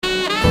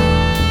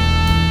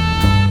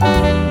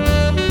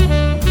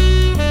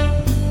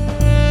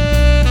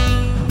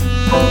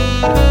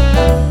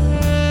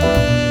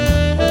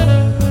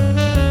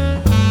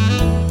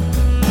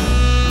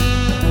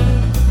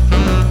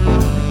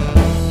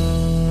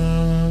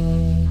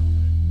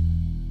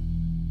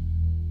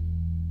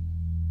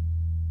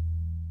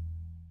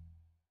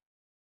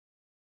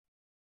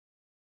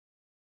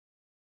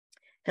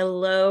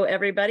Hello,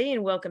 everybody,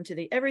 and welcome to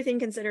the Everything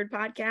Considered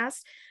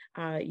podcast.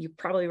 You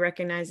probably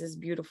recognize this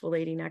beautiful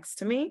lady next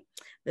to me.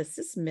 This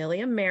is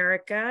Millie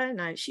America,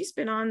 and she's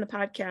been on the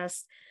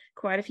podcast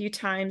quite a few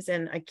times,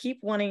 and I keep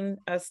wanting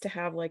us to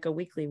have like a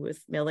weekly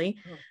with Millie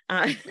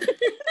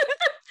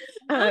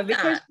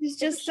because she's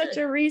just such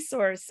a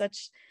resource.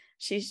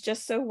 She's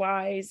just so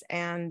wise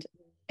and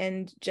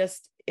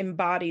just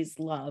embodies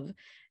love.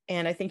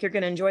 And I think you're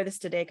going to enjoy this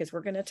today because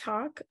we're going to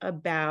talk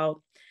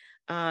about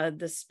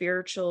the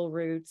spiritual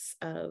roots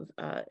of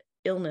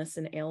illness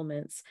and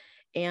ailments,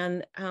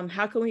 and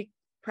how can we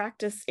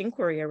practice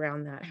inquiry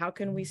around that? How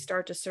can we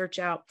start to search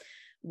out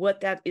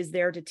what that is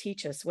there to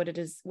teach us, what it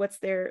is,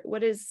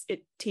 what is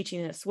it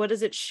teaching us, what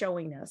is it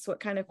showing us, what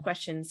kind of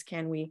questions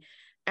can we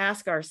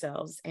ask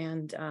ourselves?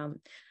 And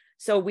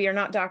so we are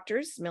not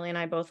doctors. Millie and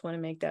I both want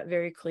to make that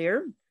very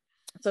clear.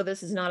 So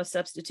this is not a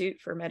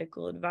substitute for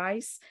medical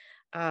advice.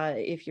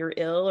 If you're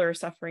ill or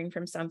suffering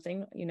from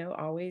something,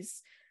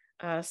 always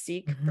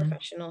seek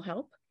professional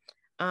help.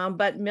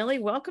 But Millie,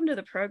 welcome to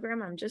the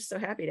program. I'm just so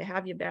happy to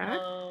have you back.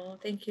 Oh,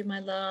 thank you, my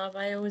love.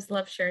 I always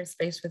love sharing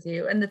space with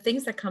you. And the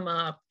things that come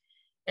up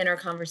in our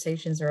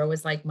conversations are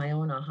always like my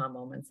own aha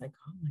moments, like,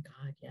 oh my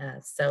God,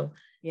 yes. So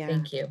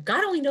thank you.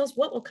 God only knows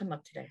what will come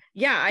up today.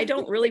 Yeah, I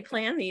don't really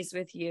plan these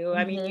with you.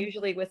 I mean,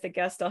 usually with the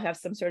guest, I'll have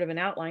some sort of an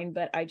outline,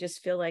 but I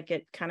just feel like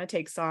it kind of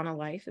takes on a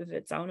life of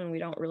its own, and we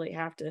don't really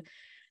have to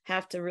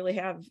really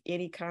have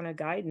any kind of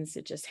guidance.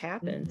 It just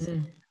happens.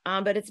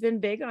 But it's been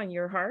big on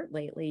your heart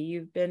lately.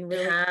 You've been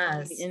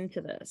really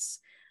into this.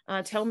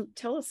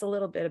 Tell us a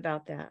little bit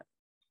about that.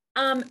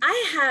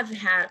 I have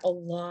had a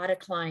lot of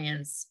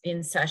clients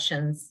in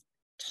sessions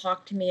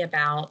talk to me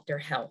about their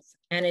health.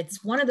 And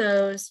it's one of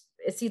those,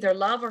 it's either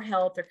love or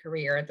health or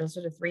career. Those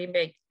are the three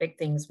big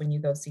things when you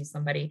go see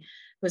somebody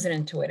who's an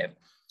intuitive.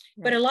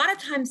 Right. But a lot of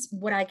times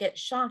what I get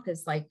shocked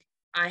is like,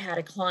 I had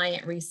a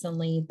client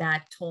recently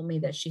that told me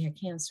that she had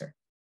cancer.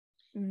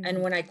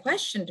 And when I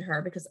questioned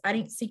her, because I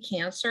didn't see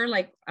cancer,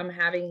 like I'm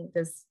having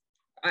this,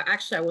 I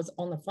was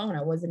on the phone.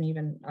 I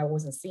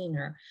wasn't seeing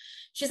her.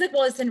 She's like,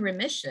 well, it's in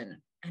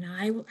remission. And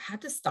I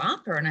had to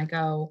stop her. And I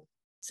go,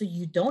 so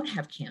you don't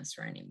have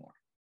cancer anymore?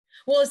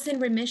 Well, it's in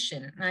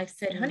remission. And I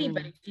said, honey,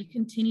 but if you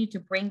continue to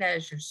bring that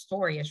as your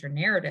story, as your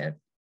narrative,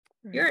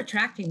 you're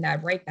attracting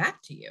that right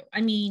back to you.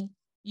 I mean,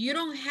 you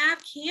don't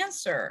have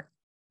cancer.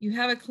 You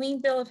have a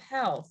clean bill of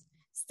health.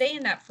 Stay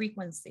in that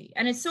frequency.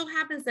 And it so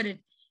happens that it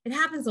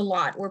happens a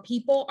lot where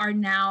people are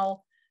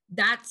now,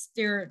 that's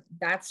their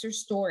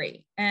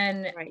story.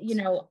 And,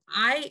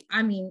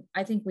 I mean,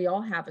 I think we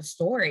all have a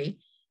story.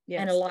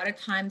 Yes. And a lot of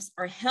times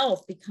our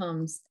health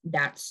becomes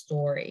that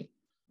story.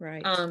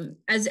 Right.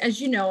 As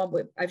you know,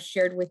 I've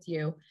shared with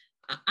you,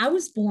 I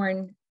was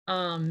born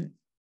a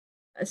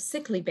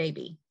sickly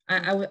baby.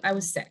 I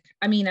was sick.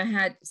 I mean, I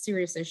had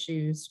serious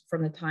issues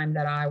from the time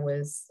that I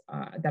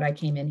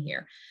came in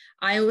here.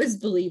 I always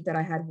believed that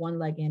I had one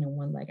leg in and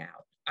one leg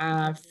out.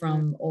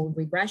 From old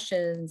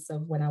regressions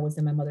of when I was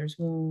in my mother's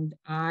womb,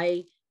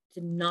 I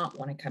did not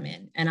want to come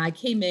in. And I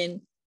came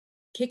in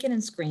kicking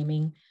and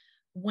screaming.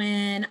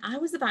 When I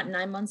was about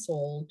 9 months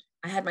old,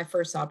 I had my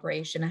first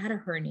operation. I had a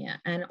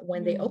hernia. And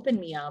when they opened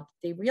me up,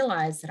 they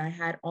realized that I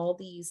had all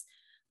these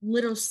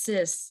little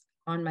cysts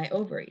on my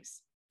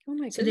ovaries. Oh my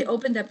goodness. So they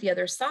opened up the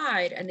other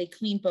side and they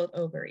cleaned both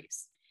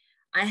ovaries.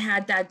 I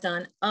had that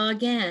done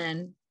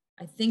again,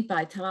 I think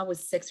by the time I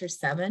was 6 or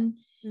 7.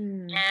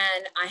 And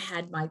I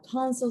had my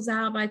tonsils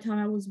out by the time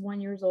I was 1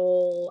 year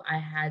old. I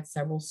had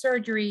several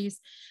surgeries.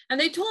 And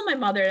they told my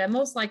mother that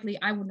most likely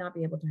I would not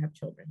be able to have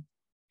children.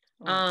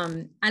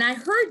 And I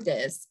heard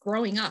this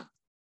growing up.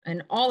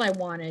 And all I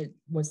wanted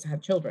was to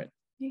have children.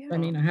 Yeah. I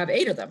mean, I have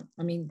 8 of them.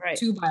 I mean,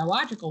 2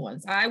 biological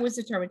ones. I was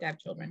determined to have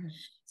children.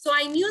 So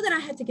I knew that I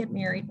had to get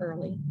married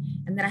early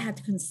and that I had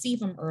to conceive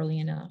them early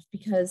enough,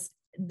 because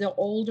the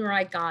older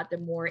I got, the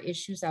more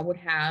issues I would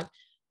have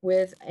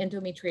with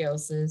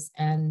endometriosis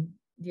and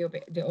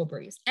the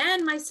ovaries.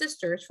 And my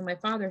sisters from my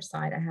father's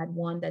side, I had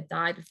one that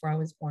died before I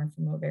was born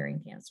from ovarian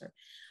cancer,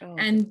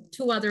 and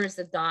 2 others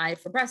that died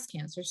for breast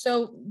cancer.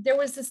 So there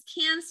was this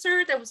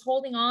cancer that was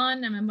holding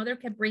on, and my mother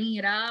kept bringing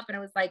it up. And I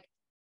was like,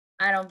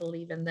 I don't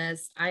believe in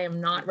this. I am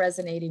not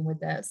resonating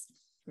with this.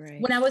 Right.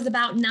 When I was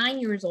about 9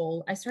 years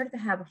old, I started to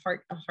have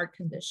a heart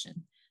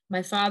condition.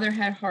 My father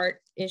had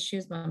heart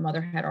issues. My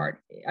mother had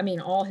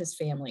all his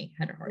family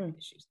had heart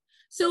issues.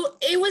 So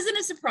it wasn't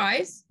a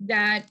surprise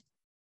that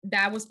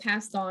was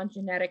passed on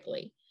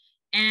genetically.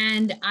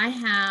 And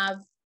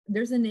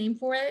there's a name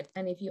for it.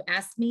 And if you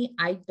ask me,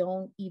 I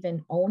don't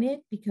even own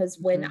it, because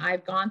when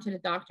I've gone to the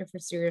doctor for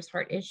serious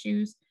heart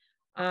issues,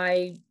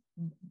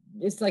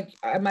 it's like,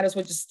 I might as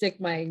well just stick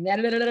my, I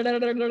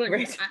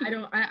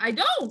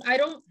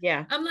don't.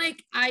 Yeah. I'm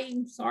like,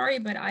 I'm sorry,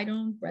 but I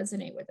don't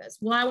resonate with this.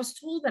 Well, I was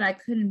told that I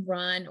couldn't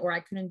run or I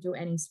couldn't do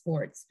any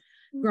sports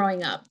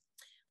growing up.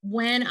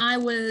 When I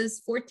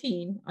was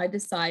 14, I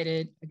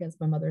decided,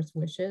 against my mother's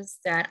wishes,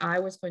 that I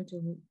was going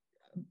to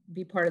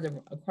be part of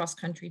the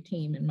cross-country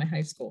team in my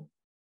high school.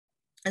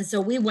 And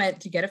so we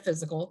went to get a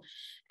physical,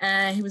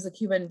 and he was a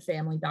Cuban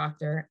family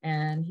doctor.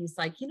 And he's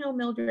like,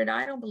 Mildred,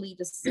 I don't believe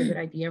this is a good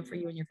idea for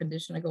you and your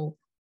condition. I go,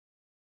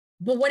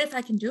 but what if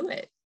I can do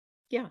it?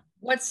 Yeah.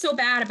 What's so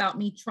bad about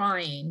me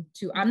trying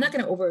to, I'm not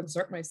going to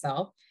overexert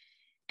myself.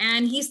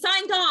 And he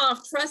signed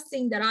off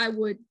trusting that I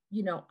would,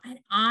 and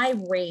I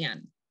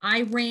ran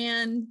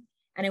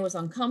and it was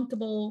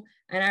uncomfortable,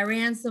 and I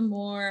ran some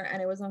more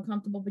and it was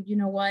uncomfortable, but you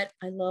know what?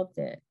 I loved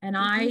it. And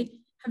I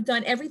have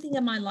done everything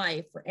in my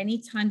life for any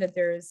time that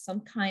there is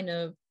some kind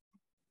of,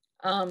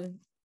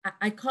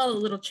 I call it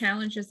little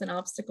challenges and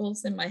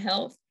obstacles in my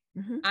health.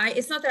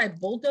 It's not that I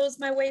bulldoze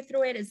my way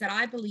through it, is that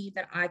I believe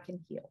that I can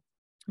heal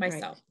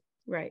myself.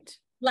 Right.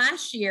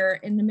 Last year,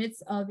 in the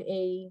midst of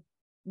a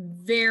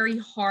very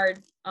hard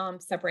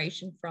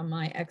separation from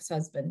my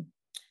ex-husband,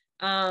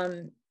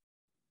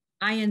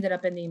 I ended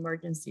up in the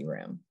emergency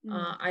room.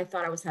 I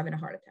thought I was having a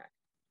heart attack.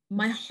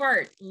 My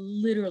heart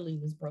literally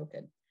was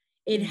broken.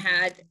 It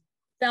had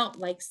felt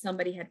like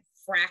somebody had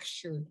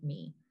fractured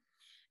me.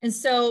 And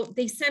so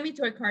they sent me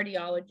to a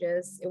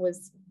cardiologist.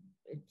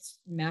 It's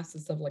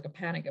massive stuff, like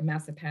a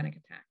massive panic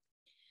attack.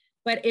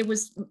 But it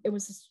was a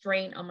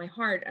strain on my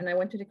heart. And I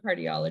went to the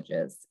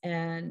cardiologist,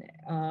 and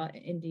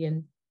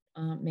Indian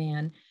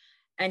man.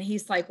 And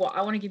he's like, well,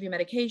 I want to give you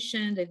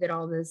medication. They did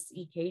all this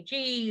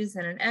EKGs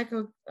and an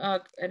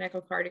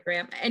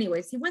echocardiogram.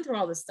 Anyways, he went through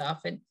all this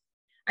stuff. And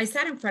I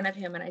sat in front of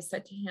him and I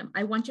said to him,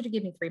 I want you to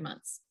give me 3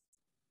 months.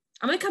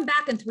 I'm going to come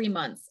back in 3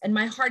 months and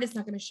my heart is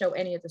not going to show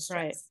any of the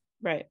stress.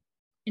 Right.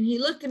 And he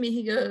looked at me,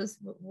 he goes,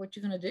 what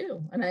you going to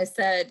do? And I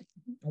said,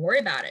 don't worry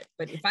about it.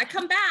 But if I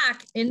come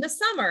back in the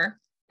summer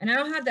and I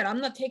don't have that, I'm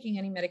not taking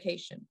any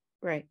medication.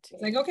 Right.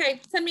 It's like, okay,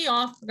 send me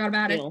off. Forgot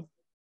about it.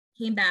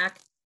 Came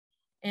back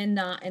in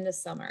the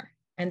summer,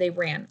 and they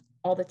ran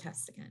all the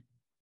tests again.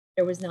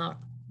 There was not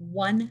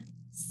one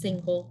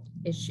single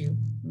issue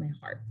in my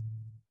heart.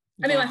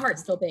 I mean, my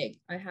heart's still big.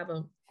 I have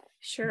a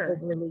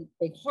really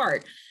big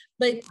heart,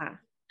 but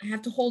I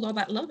have to hold all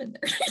that love in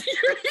there.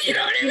 You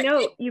know what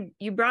I mean?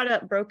 You brought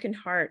up broken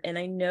heart, and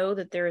I know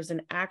that there is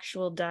an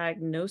actual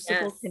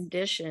diagnosable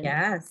condition.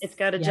 Yes. It's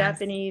got a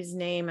Japanese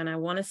name, and I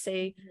want to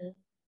say,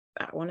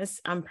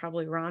 I'm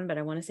probably wrong, but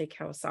I want to say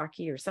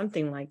Kawasaki or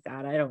something like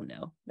that. I don't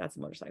know. That's a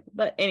motorcycle,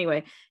 but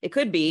anyway, it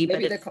could be.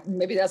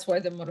 Maybe that's why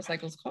the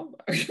motorcycle's called.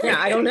 Yeah,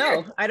 I don't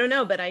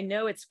know, but I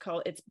know it's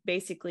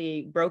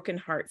basically broken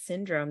heart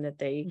syndrome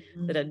that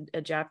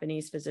a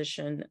Japanese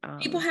physician.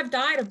 People have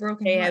died of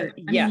broken heart.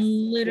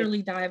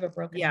 Literally die of a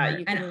broken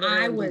heart.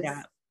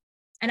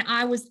 And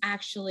I was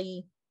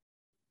actually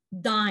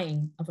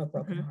dying of a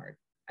broken heart.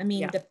 I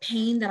mean, the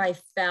pain that I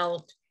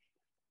felt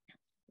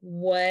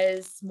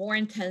was more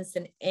intense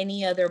than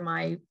any other of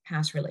my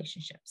past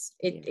relationships.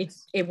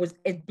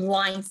 It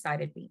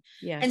blindsided me.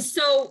 And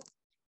so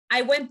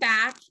I went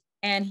back,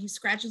 and he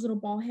scratched his little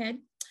bald head,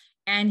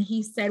 and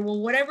he said, well,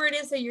 whatever it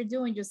is that you're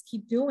doing, just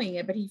keep doing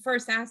it. But he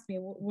first asked me,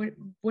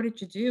 what did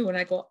you do? And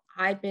I go,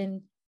 I've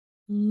been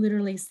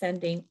literally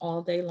sending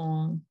all day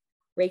long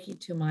Reiki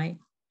to my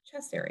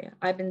chest area.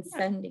 I've been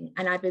sending,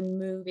 and I've been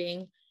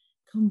moving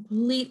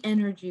complete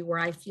energy where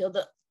I feel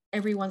that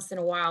every once in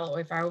a while,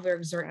 or if I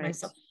overexert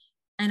myself,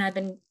 and I've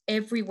been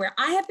everywhere.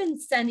 I have been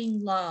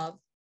sending love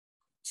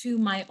to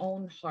my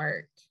own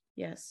heart.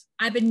 Yes.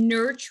 I've been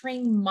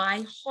nurturing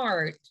my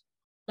heart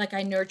like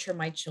I nurture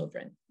my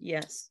children.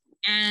 Yes.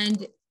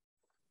 And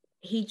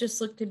he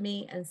just looked at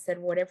me and said,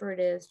 whatever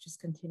it is, just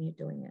continue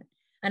doing it.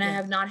 And I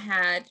have not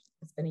had,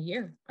 it's been a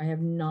year, I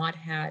have not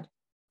had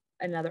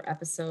another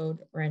episode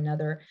or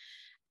another.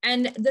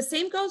 And the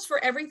same goes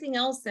for everything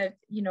else that,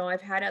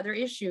 I've had other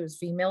issues,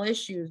 female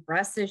issues,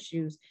 breast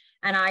issues.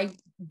 And I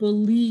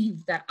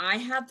believe that I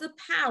have the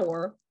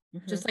power,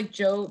 just like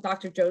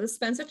Dr. Joe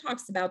Dispenza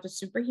talks about, the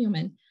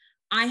superhuman.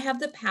 I have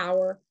the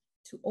power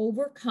to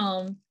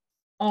overcome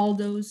all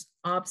those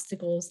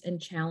obstacles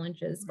and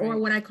challenges, or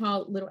what I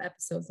call little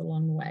episodes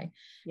along the way.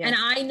 Yes. And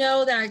I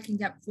know that I can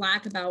get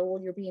flack about,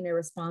 well, you're being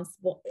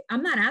irresponsible.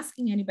 I'm not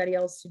asking anybody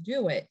else to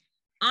do it.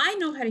 I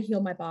know how to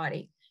heal my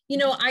body.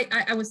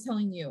 I was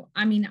telling you,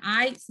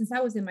 since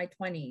I was in my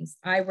 20s,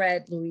 I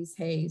read Louise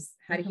Hay's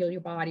How to Heal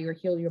Your Body or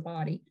Heal Your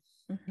Body.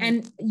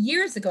 And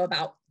years ago,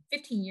 about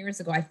 15 years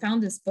ago, I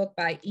found this book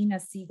by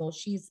Ina Siegel.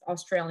 She's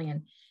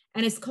Australian,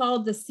 and it's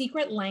called The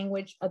Secret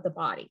Language of the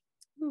Body.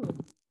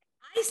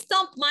 I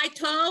stumped my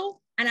toe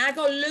and I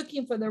go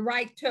looking for the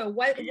right toe.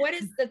 What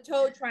is the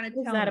toe trying to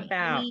tell me? What's that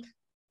about?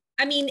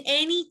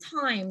 Any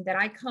time that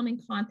I come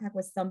in contact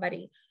with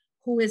somebody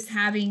who is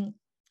having,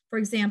 for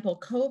example,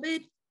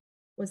 COVID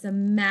was a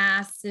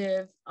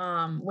massive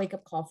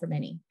wake-up call for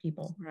many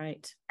people.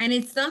 Right. And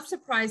it's not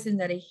surprising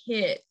that it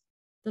hit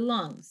the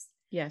lungs.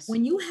 Yes.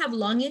 When you have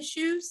lung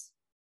issues,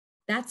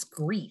 that's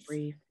grief.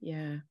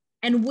 Yeah.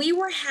 And we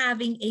were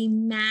having a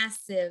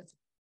massive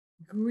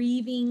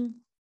grieving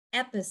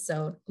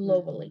episode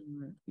globally.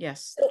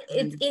 Yes. So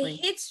it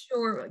hits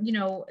your,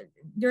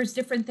 there's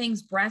different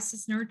things. Breast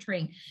is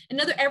nurturing.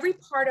 Every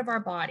part of our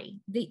body,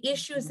 the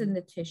issue is in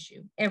the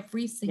tissue.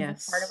 Every single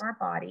part of our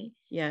body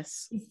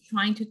is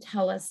trying to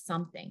tell us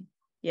something.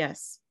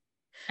 Yes.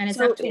 And it's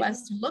So up to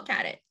us to look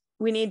at it.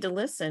 we need to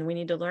listen. We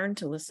need to learn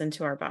to listen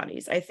to our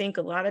bodies. I think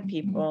a lot of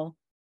people,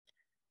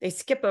 they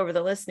skip over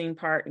the listening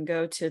part and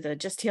go to the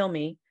just heal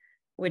me,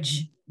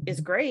 which is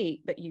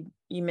great, but you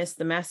miss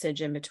the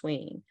message in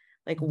between.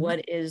 Like,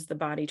 what is the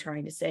body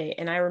trying to say?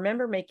 And I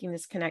remember making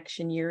this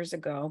connection years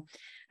ago.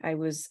 I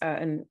was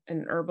an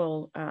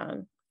herbal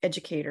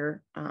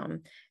educator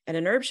at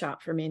an herb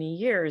shop for many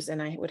years,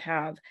 and I would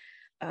have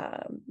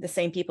the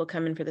same people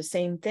come in for the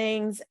same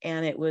things.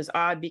 And it was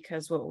odd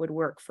because what would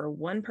work for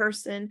one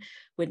person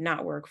would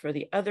not work for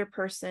the other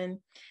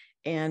person.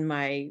 And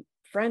my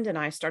friend and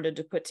I started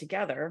to put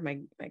together,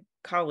 my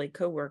colleague,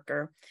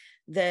 coworker,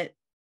 that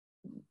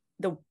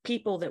the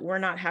people that were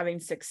not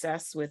having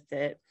success with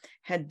it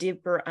had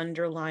deeper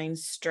underlying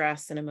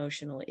stress and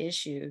emotional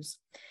issues.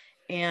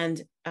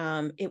 And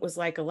it was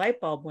like a light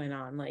bulb went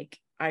on. Like,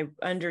 I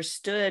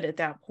understood at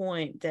that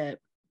point that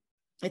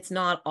it's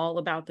not all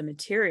about the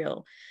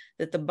material,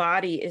 that the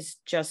body is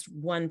just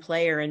one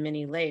player in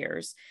many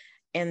layers.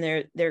 And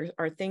there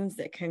are things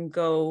that can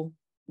go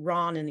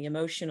wrong in the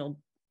emotional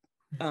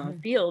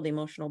field,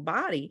 emotional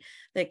body,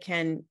 that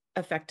can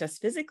affect us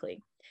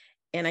physically.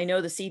 And I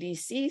know the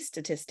CDC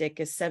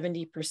statistic is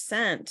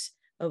 70%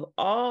 of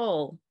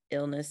all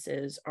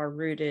illnesses are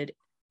rooted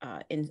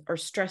in or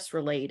stress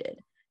related,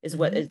 is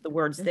what is the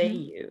words they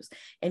use.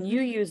 And you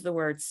use the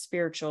word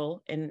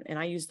spiritual, and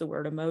I use the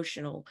word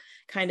emotional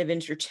kind of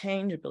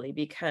interchangeably,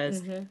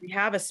 because we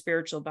have a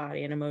spiritual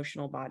body and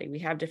emotional body. We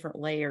have different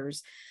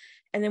layers.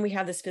 And then we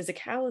have this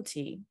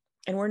physicality,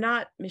 and we're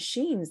not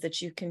machines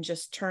that you can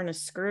just turn a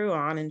screw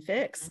on and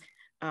fix.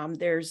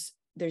 There's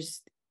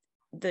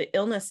the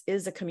illness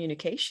is a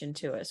communication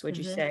to us, would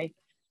you say?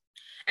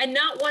 And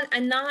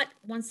not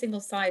one single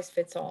size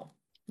fits all.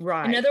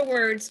 Right. In other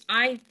words,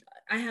 I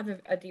have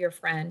a dear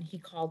friend. He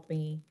called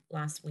me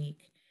last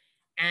week,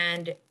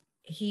 and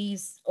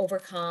he's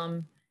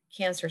overcome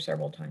cancer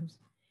several times.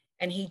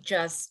 And he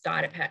just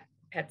got a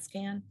PET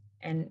scan,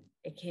 and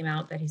it came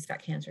out that he's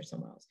got cancer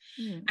somewhere else.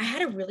 I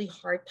had a really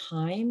hard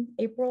time,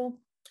 April,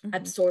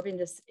 absorbing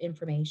this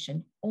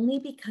information, only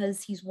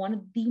because he's one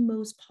of the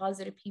most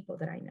positive people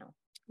that I know.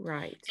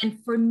 Right. And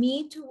for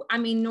me to, I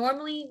mean,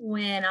 normally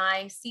when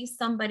I see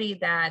somebody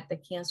that the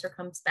cancer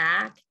comes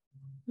back,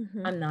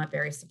 I'm not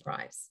very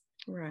surprised.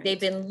 Right. They've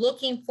been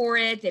looking for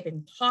it. They've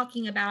been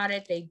talking about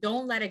it. They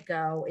don't let it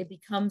go. It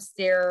becomes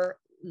their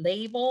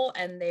label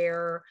and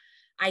their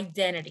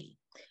identity.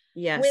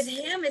 Yes. With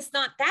him, it's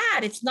not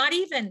that. It's not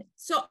even.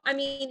 So, I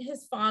mean,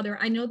 his father,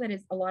 I know that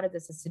a lot of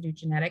this is to do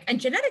genetic, and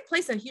genetic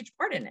plays a huge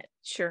part in it.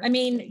 Sure. I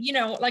mean, you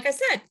know, like I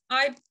said,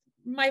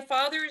 my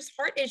father's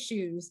heart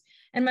issues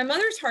and my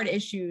mother's heart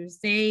issues,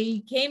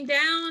 they came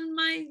down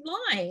my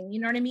line. You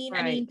know what I mean?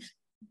 Right. I mean,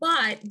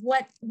 but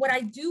what I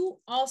do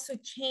also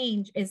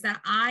change is that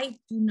I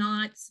do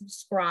not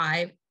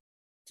subscribe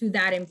to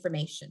that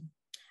information.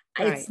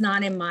 Right. It's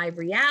not in my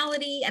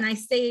reality. And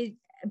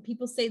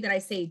people say that I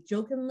say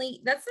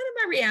jokingly, that's not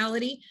in my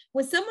reality.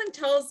 When someone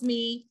tells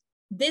me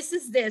this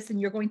is this, and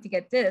you're going to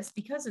get this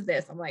because of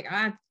this, I'm like,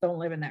 I don't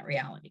live in that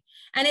reality.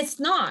 And it's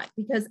not,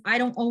 because I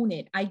don't own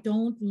it. I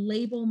don't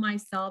label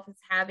myself as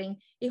having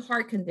a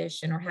heart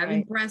condition or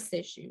having breast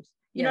issues.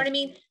 You know what I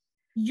mean?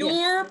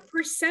 Your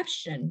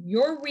perception,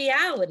 your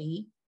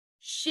reality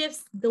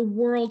shifts the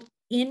world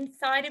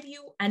inside of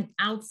you and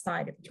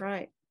outside of you. That's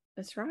right.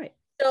 That's right.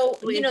 So,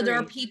 you know, there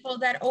are people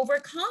that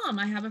overcome.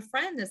 I have a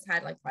friend that's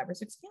had like 5 or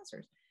 6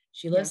 cancers.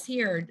 She lives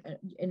here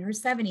in her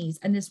 70s.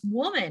 And this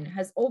woman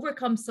has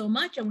overcome so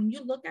much. And when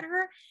you look at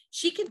her,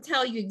 she can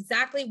tell you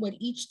exactly what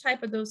each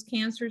type of those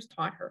cancers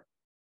taught her.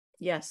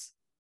 Yes.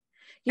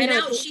 And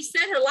now she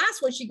said her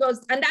last one, she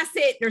goes, and that's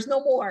it. There's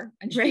no more.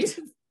 And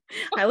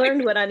I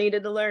learned what I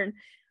needed to learn.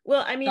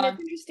 Well, I mean, it's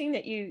interesting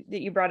that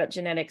you brought up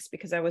genetics,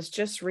 because I was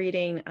just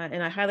reading,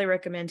 and I highly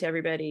recommend to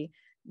everybody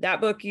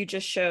that book you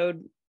just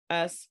showed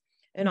us.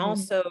 And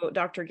also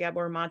Dr.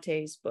 Gabor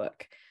Mate's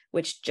book,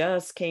 which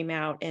just came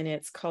out, and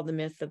it's called The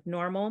Myth of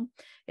Normal.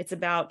 It's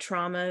about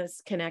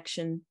trauma's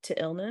connection to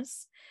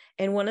illness.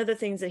 And one of the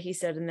things that he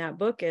said in that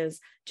book is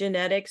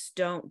genetics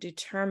don't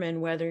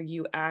determine whether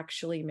you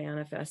actually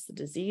manifest the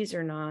disease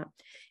or not.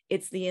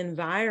 It's the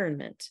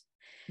environment,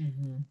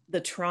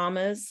 the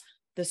traumas,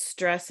 the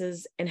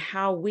stresses, and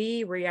how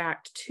we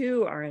react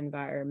to our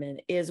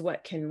environment is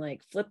what can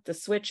like flip the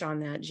switch on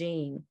that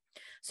gene.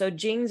 So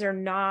genes are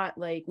not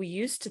like we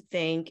used to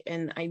think,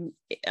 and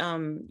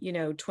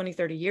 20,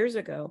 30 years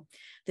ago,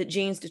 that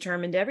genes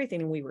determined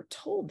everything. And we were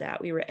told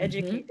that, we were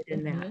educated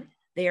in that.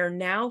 They are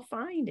now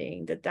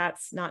finding that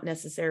that's not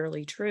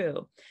necessarily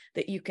true,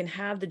 that you can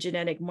have the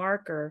genetic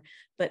marker,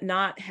 but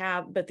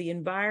the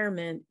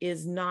environment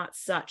is not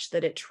such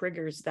that it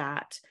triggers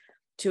that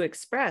to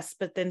express.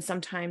 But then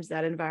sometimes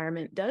that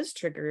environment does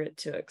trigger it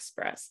to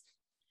express.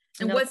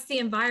 And what's the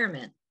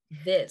environment?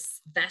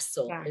 This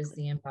vessel is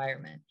the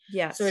environment.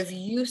 Yes. So if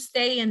you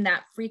stay in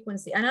that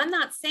frequency, and I'm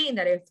not saying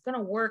that it's going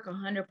to work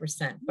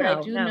 100%, but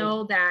I do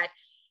know that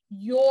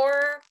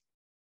your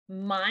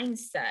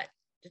mindset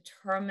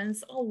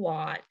determines a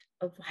lot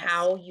of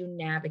how you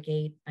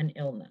navigate an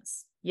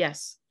illness.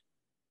 Yes.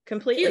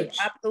 Completely. Huge.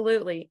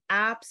 Absolutely.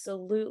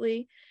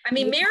 Absolutely. I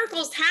mean,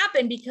 miracles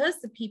happen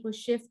because the people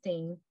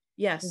shifting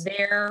yes,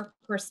 their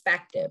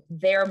perspective,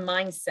 their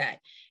mindset,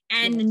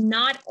 and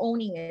not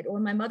owning it.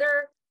 When my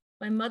mother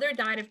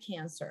died of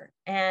cancer,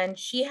 and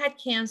she had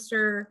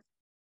cancer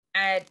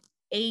at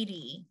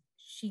 80.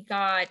 She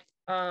got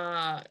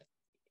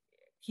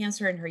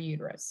cancer in her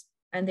uterus,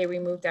 and they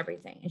removed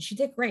everything, and she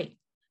did great.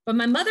 But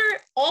my mother,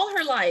 all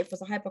her life,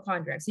 was a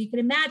hypochondriac. So you can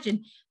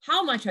imagine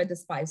how much I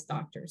despise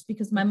doctors,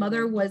 because my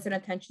mother was an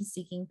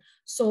attention-seeking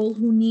soul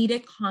who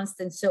needed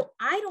constant. So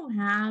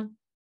I'm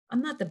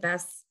not the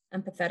best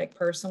empathetic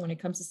person when it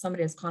comes to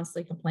somebody that's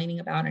constantly complaining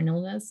about an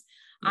illness.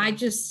 I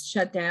just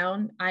shut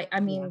down. I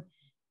mean,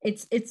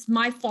 it's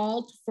my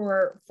fault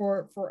for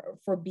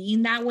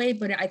being that way,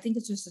 but I think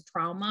it's just a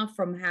trauma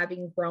from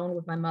having grown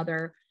with my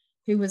mother,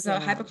 who was a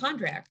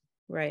hypochondriac.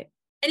 Right.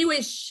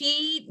 Anyways,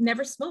 she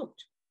never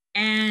smoked.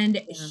 And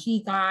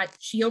she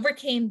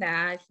overcame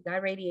that. She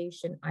got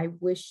radiation. I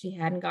wish she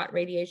hadn't got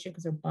radiation,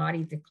 because her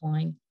body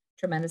declined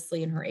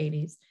tremendously in her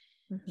 80s.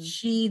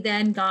 She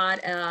then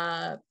got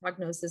a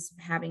prognosis of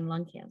having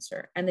lung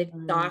cancer. And the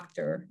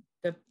doctor,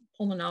 the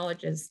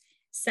pulmonologist,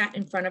 sat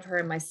in front of her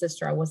and my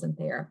sister, I wasn't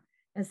there,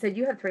 and said,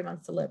 "You have 3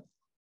 months to live."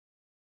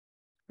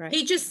 Right.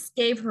 He just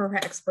gave her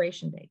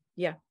expiration date.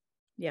 Yeah.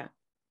 Yeah.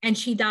 And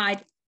she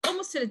died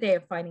almost to the day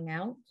of finding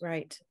out.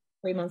 Right.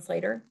 3 months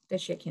later that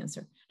she had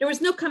cancer. There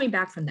was no coming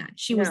back from that.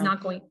 She was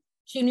not going.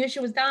 She knew she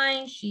was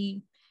dying.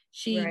 She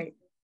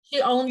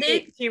owned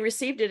it. She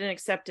received it and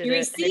accepted it. She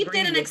received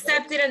it and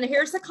accepted it. And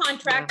here's the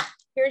contract.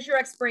 Here's your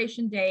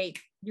expiration date.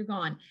 You're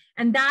gone.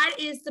 And that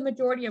is the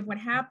majority of what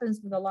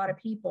happens with a lot of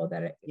people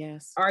that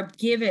are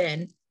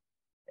given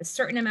a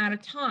certain amount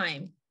of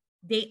time.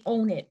 They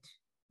own it.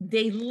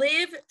 They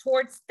live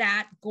towards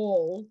that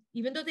goal,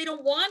 even though they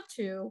don't want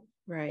to.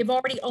 Right. They've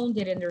already owned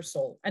it in their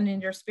soul and in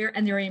their spirit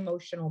and their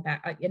emotional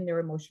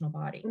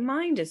body. The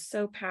mind is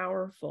so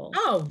powerful.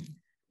 Oh,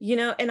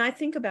 and I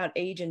think about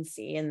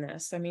agency in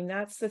this. I mean,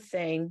 that's the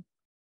thing.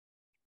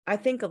 I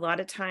think a lot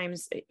of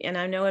times, and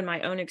I know in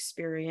my own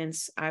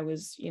experience, I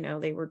was,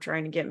 they were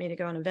trying to get me to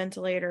go on a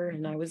ventilator,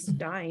 and I was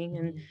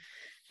dying.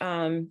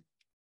 And,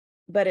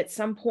 but at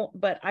some point,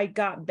 I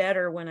got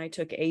better when I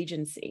took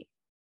agency,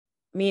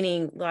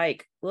 meaning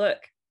like, look,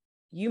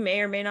 you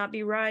may or may not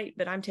be right,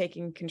 but I'm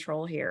taking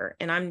control here,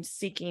 and I'm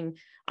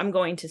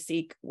going to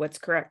seek what's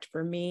correct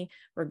for me,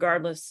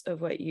 regardless of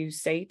what you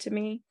say to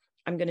me.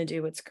 I'm going to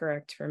do what's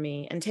correct for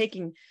me, and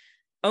taking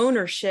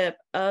ownership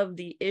of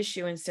the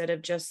issue instead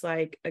of just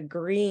like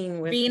agreeing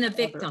with being a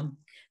victim.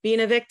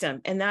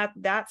 And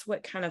that's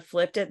what kind of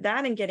flipped it,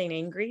 that and getting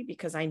angry,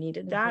 because I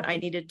needed that. I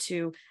needed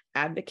to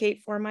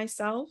advocate for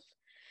myself.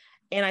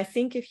 And I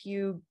think if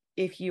you,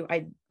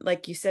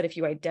 like you said, if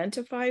you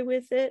identify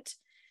with it,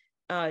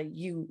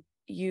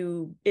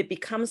 it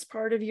becomes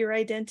part of your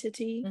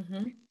identity.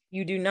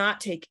 You do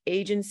not take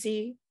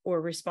agency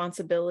or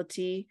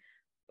responsibility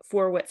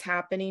for what's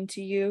happening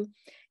to you,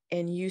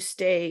 and you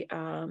stay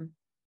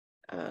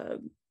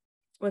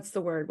what's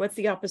the word? What's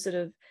the opposite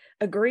of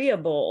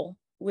agreeable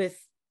with,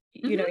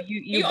 you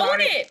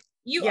own it.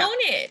 You own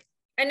it.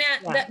 And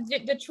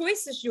the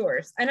choice is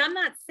yours. And I'm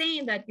not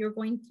saying that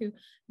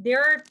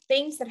there are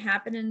things that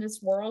happen in this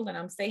world, and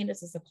I'm saying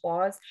this as a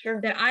clause,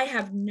 that I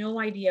have no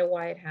idea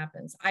why it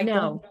happens. I don't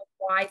know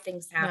why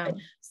things happen.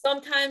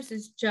 Sometimes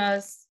it's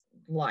just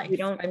life. We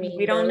don't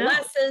know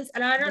lessons,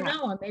 and I don't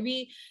know.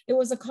 Maybe it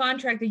was a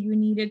contract that you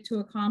needed to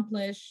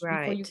accomplish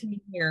before you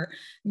came here.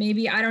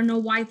 Maybe I don't know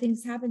why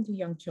things happen to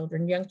young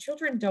children. Young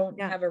children don't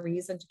have a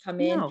reason to come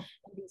in and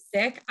be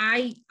sick.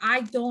 I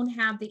don't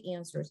have the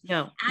answers.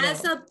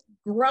 As a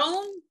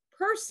grown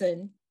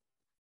person,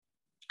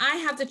 I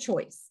have the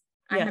choice.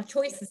 I have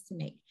choices to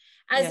make.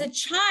 As a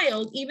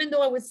child, even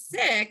though I was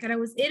sick and I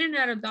was in and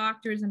out of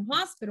doctors and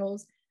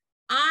hospitals,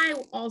 I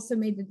also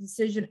made the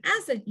decision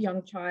as a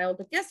young child,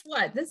 but guess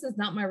what? This is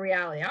not my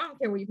reality. I don't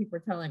care what you people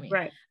are telling me.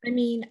 Right. I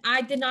mean,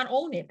 I did not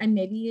own it. And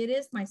maybe it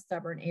is my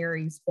stubborn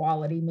Aries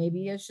quality.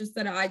 Maybe it's just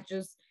that I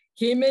just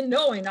came in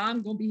knowing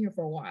I'm going to be here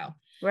for a while.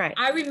 Right.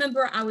 I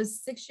remember I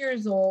was 6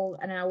 years old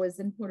and I was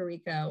in Puerto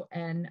Rico,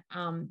 and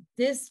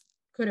this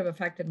could have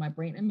affected my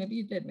brain, and maybe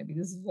it did. Maybe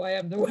this is why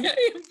I'm the way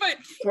I am. But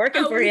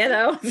working for you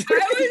though.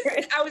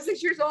 I was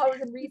 6 years old. I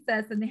was in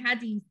recess, and they had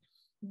these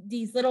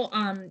little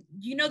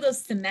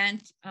those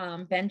cement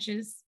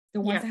benches,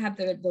 the ones that have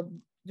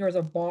there was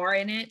a bar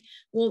in it.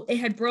 Well, it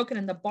had broken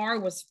and the bar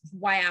was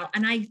out,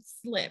 and I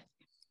slipped.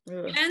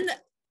 And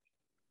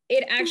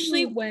it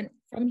actually went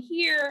from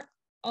here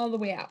all the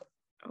way out.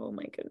 Oh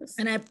my goodness.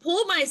 And I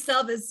pulled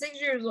myself at 6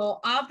 years old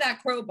off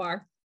that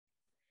crowbar,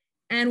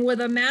 and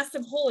with a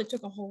massive hole, it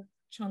took a whole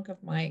chunk of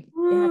they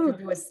had to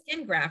do a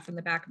skin graft in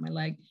the back of my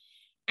leg.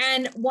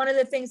 And one of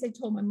the things they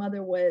told my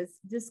mother was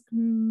this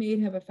may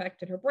have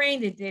affected her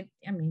brain. They did.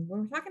 I mean,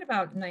 we're talking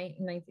about the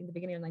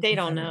beginning of 1970. They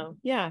don't know.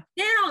 Yeah.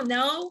 They don't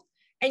know.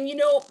 And,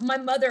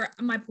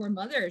 my poor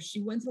mother, she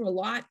went through a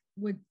lot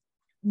with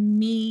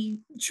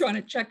me trying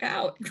to check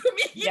out.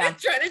 Trying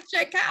to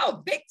check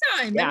out big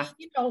time. Yeah.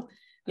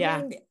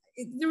 I mean,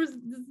 there was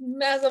this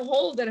massive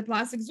hole that a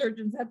plastic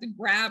surgeons had to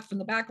grab from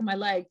the back of my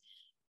leg.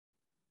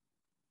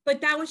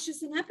 But that was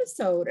just an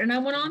episode. And I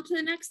went on to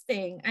the next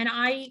thing. And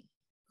I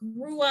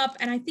grew up,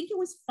 and I think it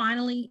was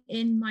finally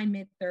in my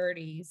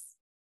mid-30s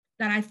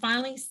that I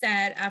finally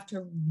said,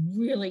 after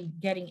really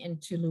getting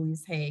into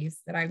Louise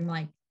Hay's, that I'm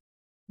like,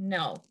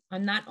 no,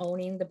 I'm not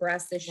owning the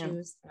breast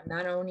issues. No. I'm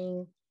not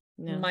owning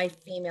my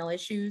female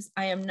issues.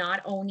 I am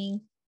not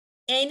owning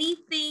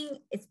anything,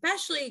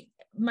 especially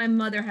my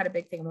mother had a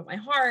big thing about my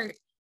heart.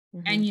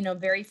 And, you know,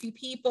 very few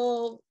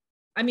people.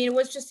 I mean, it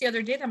was just the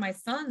other day that my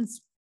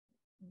sons,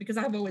 because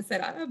I've always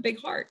said I have a big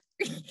heart,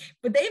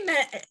 but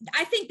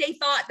I think they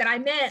thought that I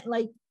meant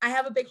like, I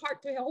have a big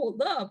heart to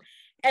hold up.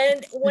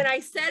 And when I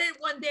said it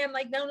one day, I'm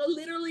like, no,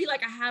 literally,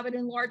 like I have an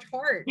enlarged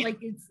heart.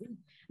 Like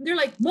they're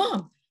like,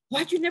 Mom,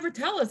 why'd you never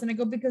tell us? And I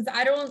go, because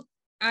I don't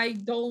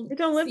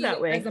live that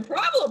way. As a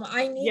problem.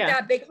 I need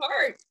that big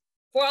heart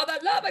for all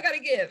that love I got to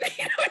give.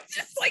 You know, it's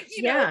just like,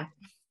 you know,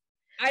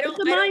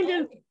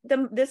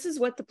 this is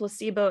what the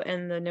placebo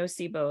and the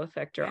nocebo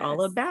effect are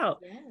all about.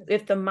 Yes.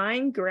 If the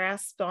mind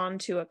grasps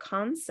onto a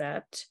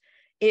concept,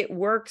 it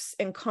works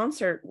in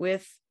concert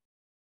with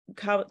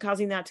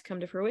causing that to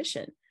come to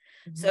fruition.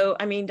 So,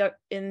 I mean,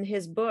 in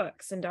his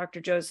books, and Dr.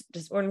 Joe's,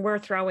 when we're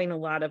throwing a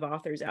lot of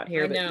authors out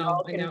here, I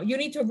know. You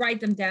need to write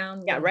them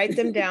down. Yeah, write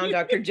them down.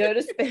 Dr. Joe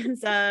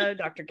Dispenza,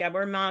 Dr.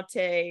 Gabor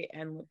Mate,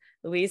 and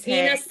Louise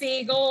Hay. Nina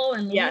Siegel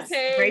and Louise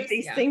Hay. Write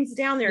these things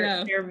down.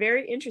 They're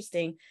very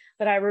interesting.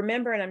 But I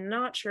remember, and I'm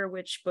not sure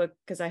which book,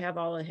 because I have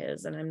all of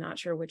his, and I'm not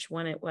sure which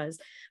one it was,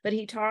 but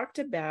he talked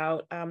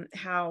about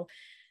how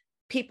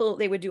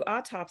they would do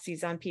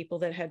autopsies on people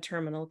that had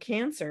terminal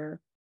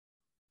cancer,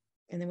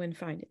 and they wouldn't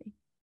find any.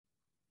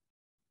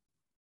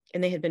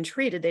 And they had been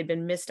treated, they'd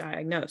been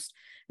misdiagnosed.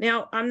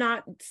 Now, I'm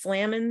not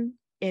slamming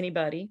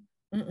anybody.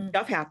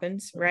 Stuff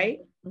happens, right?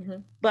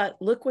 But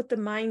look what the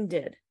mind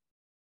did.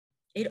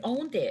 It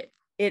owned it.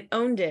 It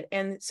owned it.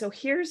 And so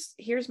here's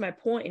my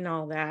point in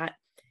all that.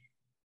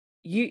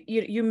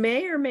 You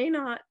may or may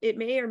not, it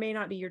may or may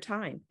not be your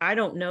time. I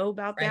don't know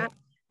about that,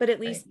 but at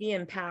least be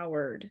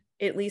empowered,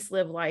 at least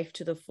live life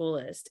to the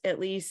fullest, at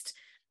least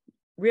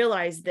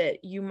realize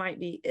that you might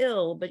be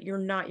ill, but you're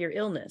not your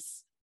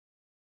illness.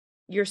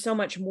 You're so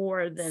much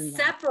more than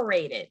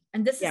separated.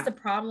 And this is the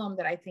problem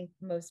that I think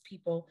most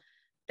people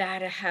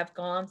that have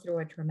gone through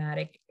a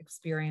traumatic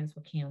experience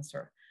with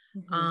cancer,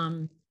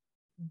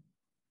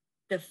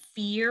 the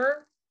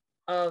fear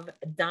of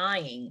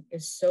dying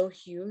is so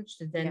huge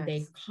that then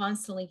they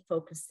constantly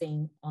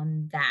focusing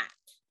on that.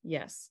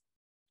 Yes.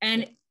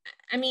 And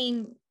I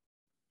mean,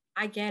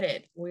 I get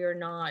it. We are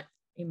not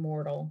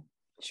immortal.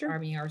 Sure. I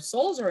mean, our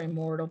souls are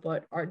immortal,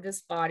 but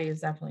this body is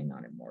definitely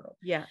not immortal.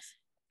 Yes.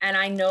 And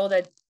I know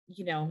that,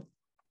 you know,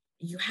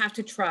 you have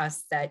to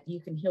trust that you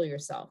can heal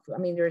yourself. I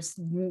mean, there's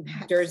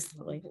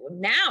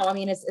now, I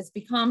mean, it's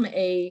become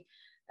an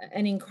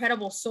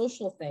incredible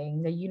social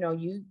thing that, you know,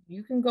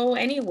 you can go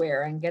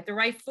anywhere and get the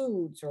right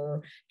foods,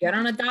 or get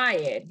on a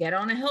diet, get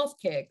on a health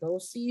kick, go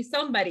see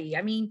somebody.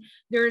 I mean,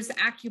 there's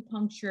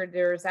acupuncture,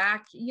 there's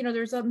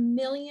a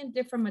million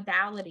different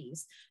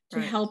modalities to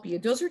help you.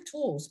 Those are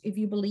tools. If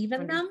you believe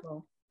in them,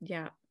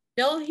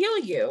 they'll heal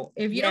you.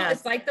 If you don't,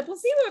 it's like the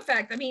placebo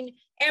effect. I mean,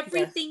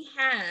 everything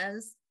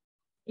has,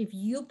 if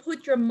you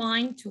put your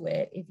mind to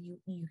it, if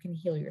you can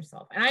heal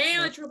yourself. And I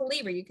am a true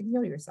believer, you can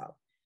heal yourself.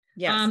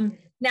 Yes.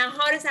 Now,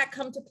 how does that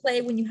come to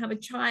play when you have a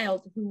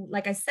child who,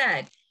 like I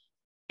said,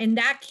 in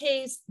that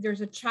case,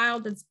 there's a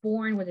child that's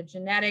born with a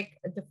genetic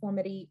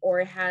deformity, or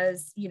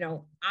has, you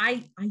know,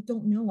 I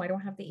don't know. I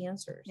don't have the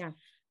answers. Yeah.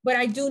 But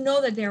I do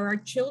know that there are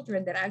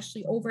children that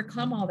actually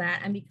overcome all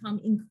that and become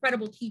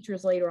incredible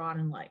teachers later on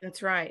in life.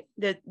 That's right.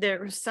 That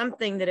there was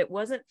something that it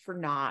wasn't for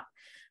naught,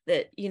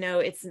 that, you know,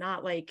 it's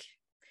not like,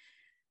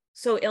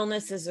 so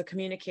illness is a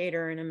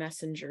communicator and a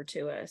messenger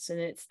to us.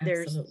 And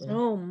there's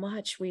so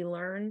much we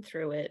learn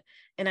through it.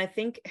 And I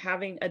think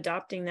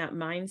adopting that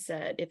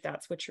mindset, if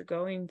that's what you're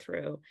going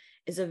through,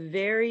 is a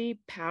very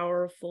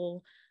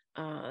powerful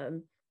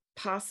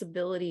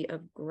possibility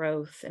of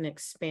growth and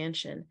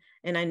expansion.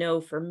 And I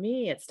know for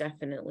me, it's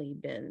definitely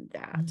been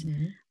that.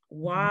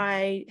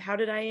 How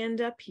did I end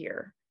up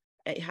here?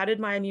 How did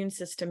my immune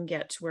system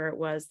get to where it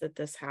was that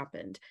this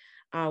happened?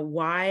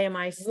 Why am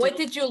I still... What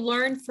did you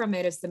learn from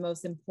it is the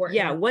most important.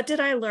 Yeah. What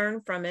did I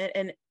learn from it?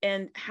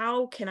 And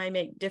how can I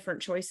make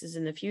different choices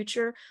in the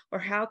future? Or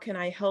how can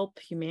I help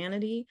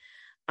humanity?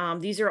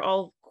 These are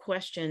all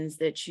questions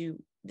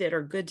that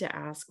are good to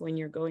ask when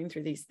you're going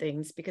through these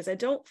things, because I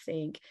don't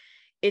think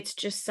it's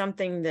just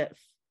something that,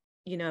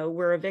 you know,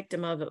 we're a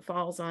victim of, it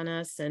falls on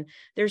us, and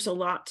there's a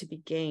lot to be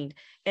gained.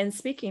 And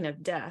speaking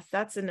of death,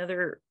 that's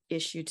another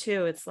issue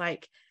too. It's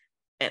like,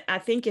 I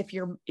think if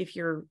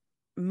your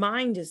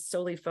mind is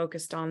solely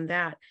focused on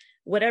that,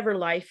 whatever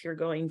life you're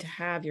going to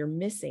have, you're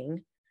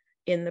missing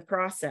in the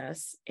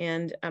process.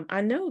 And I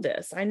know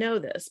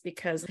this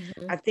because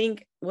I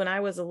think when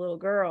I was a little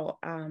girl,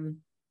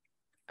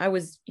 I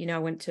was, I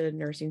went to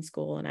nursing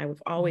school, and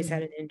I've always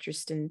had an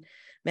interest in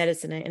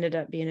medicine. I ended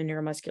up being a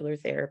neuromuscular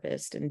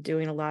therapist and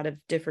doing a lot of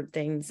different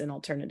things in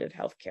alternative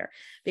healthcare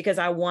because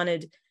I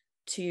wanted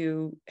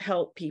to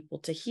help people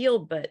to heal.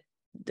 But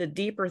the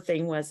deeper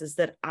thing is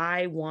that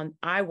I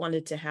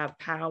wanted to have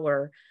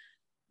power,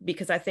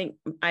 because I think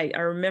I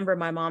remember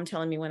my mom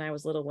telling me when I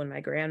was little, when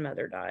my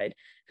grandmother died,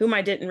 whom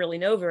I didn't really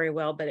know very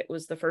well, but it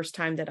was the first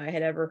time that I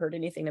had ever heard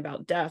anything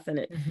about death. And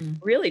it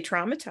really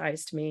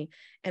traumatized me.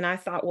 And I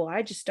thought, well,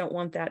 I just don't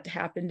want that to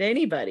happen to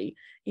anybody,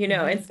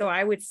 And so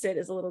I would sit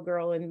as a little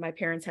girl, and my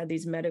parents had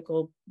these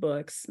medical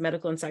books,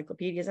 medical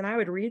encyclopedias, and I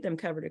would read them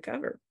cover to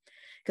cover,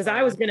 because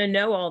I was going to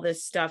know all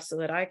this stuff so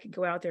that I could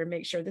go out there and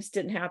make sure this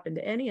didn't happen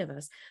to any of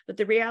us. But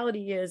the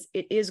reality is,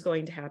 it is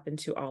going to happen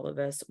to all of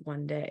us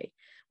one day.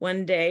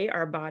 One day,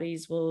 our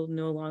bodies will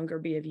no longer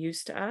be of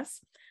use to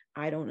us.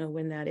 I don't know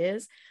when that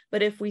is.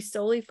 But if we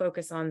solely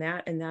focus on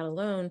that and that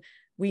alone,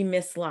 we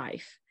miss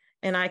life.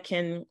 And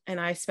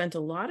I spent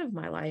a lot of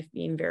my life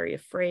being very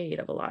afraid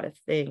of a lot of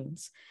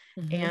things.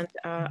 And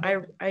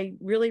I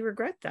really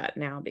regret that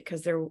now,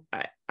 because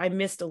I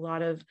missed a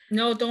lot of.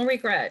 No, don't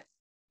regret.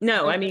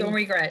 No, I mean, don't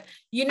regret.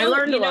 I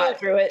learned a lot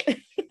through it.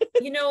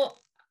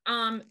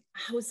 I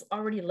was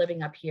already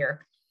living up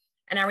here,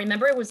 and I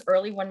remember it was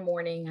early one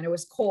morning and it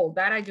was cold.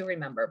 That I do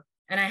remember.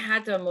 And I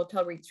had the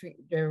motel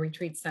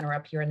retreat center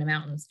up here in the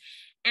mountains.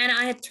 And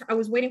I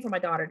was waiting for my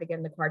daughter to get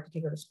in the car to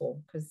take her to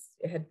school because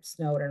it had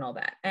snowed and all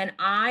that. And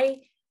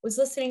I was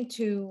listening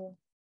to,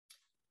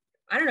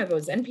 I don't know if it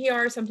was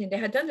NPR or something. They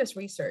had done this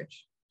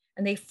research,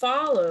 and they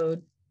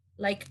followed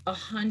like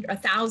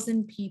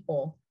 1,000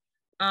 people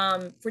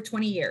for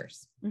 20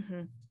 years.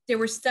 They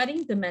were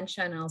studying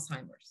dementia and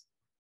Alzheimer's.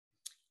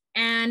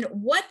 And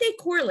what they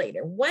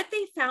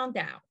found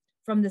out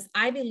from this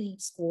Ivy League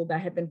school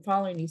that had been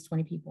following these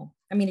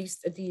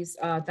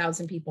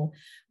 1,000 people,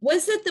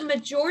 was that the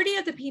majority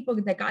of the people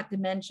that got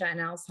dementia and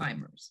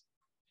Alzheimer's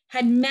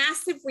had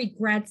massive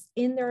regrets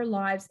in their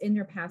lives, in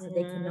their past, that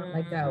they could not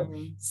let go.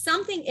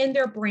 Something in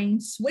their brain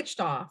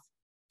switched off,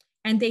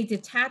 and they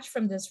detached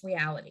from this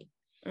reality.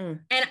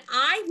 And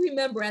I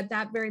remember at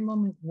that very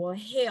moment, well,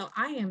 hell,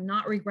 I am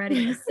not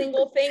regretting a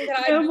single thing that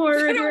I do.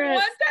 I don't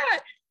want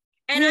that.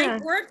 And I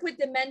worked with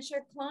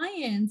dementia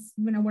clients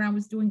when I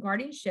was doing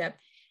guardianship.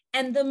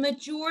 And the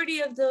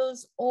majority of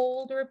those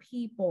older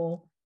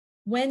people,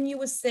 when you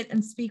would sit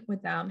and speak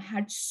with them,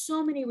 had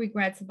so many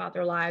regrets about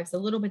their lives, a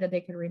little bit that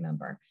they could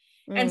remember.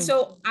 And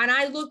so, and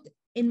I looked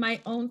in my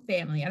own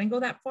family, I didn't go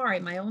that far,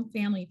 in my own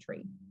family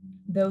tree.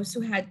 Those who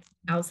had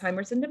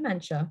Alzheimer's and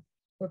dementia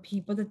were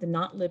people that did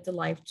not live the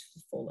life to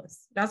the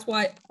fullest. That's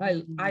why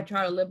I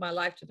try to live my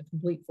life to the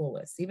complete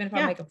fullest, even if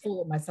I make a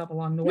fool of myself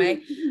along the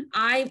way.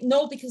 I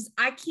know, because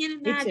I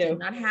can't imagine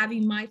not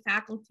having my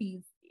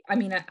faculties. I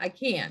mean, I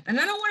can't, and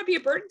I don't want to be a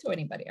burden to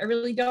anybody. I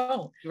really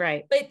don't.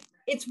 Right. But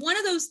it's one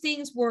of those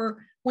things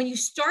where when you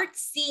start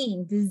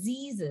seeing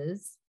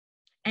diseases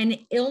and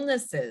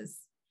illnesses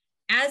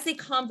as a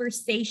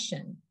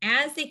conversation,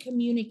 as a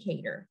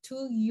communicator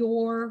to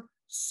your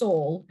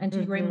soul and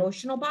to your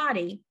emotional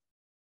body,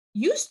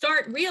 you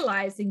start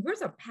realizing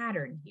there's a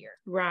pattern here.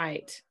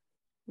 Right.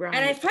 And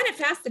I find it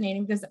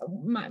fascinating because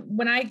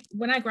when I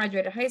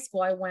graduated high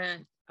school,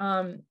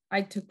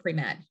 I took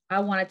pre-med. I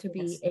wanted to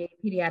be a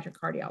pediatric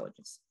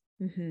cardiologist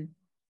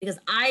because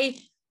I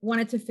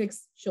wanted to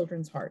fix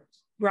children's hearts.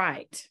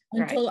 Right.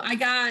 Until I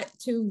got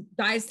to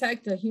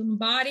dissect the human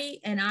body,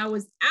 and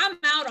I'm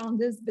out on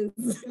this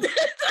business.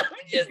 I'm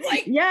just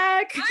like,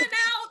 yuck. I'm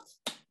out.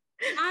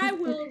 I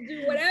will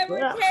do whatever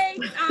it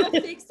takes. I'll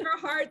fix their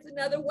hearts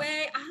another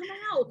way. I'm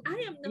out. I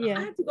am not.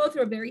 I had to go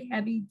through a very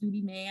heavy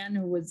duty man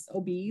who was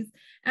obese.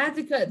 I had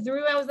to cut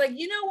through. I was like,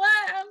 you know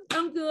what?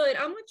 I'm good.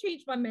 I'm gonna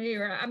change my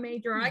major.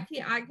 I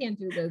can't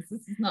do this.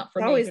 This is not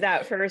for me. Always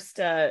that first.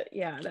 No,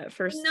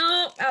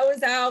 I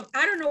was out.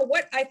 I don't know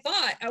what I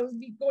thought I was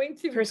going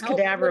to. First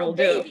cadaver will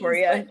do it for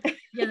you.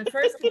 The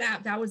first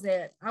cadaver. That was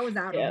it. I was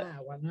out on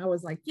that one. I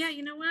was like,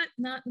 you know what?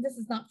 This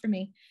is not for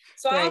me.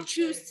 So I'll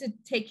choose to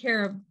take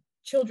care of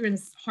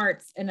children's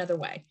hearts another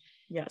way.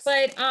 Yes.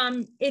 But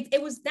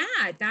it was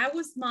that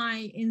was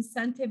my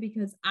incentive,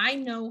 because I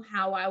know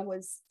how I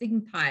was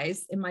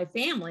stigmatized in my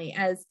family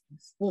as,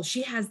 well,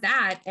 she has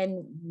that,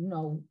 and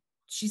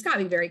she's got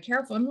to be very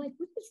careful. I'm like,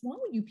 what is wrong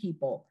with you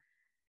people?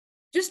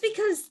 Just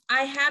because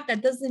I have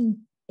that doesn't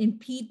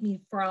impede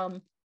me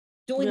from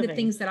doing the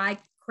things that I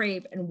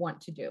crave and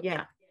want to do.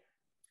 Yeah.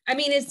 I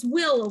mean, it's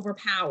will over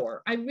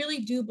power. I really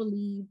do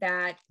believe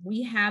that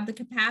we have the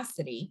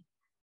capacity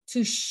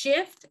to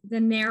shift the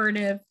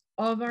narrative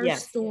of our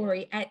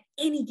story at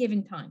any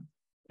given time.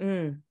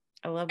 I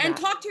love that. And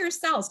talk to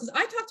yourselves, because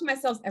I talk to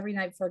myself every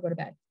night before I go to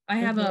bed. I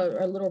have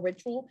a little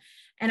ritual,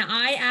 and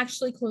I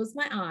actually close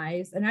my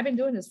eyes, and I've been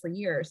doing this for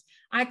years.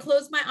 I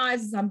close my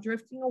eyes as I'm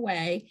drifting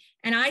away,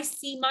 and I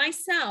see my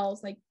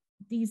cells, like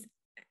these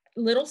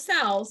little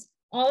cells,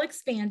 all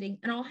expanding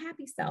and all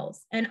happy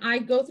cells. And I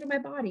go through my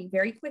body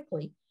very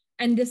quickly.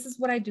 And this is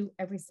what I do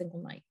every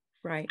single night.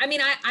 Right. I mean,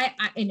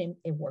 and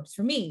it works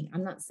for me.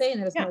 I'm not saying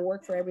that it's going to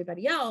work for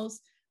everybody else,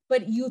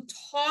 but you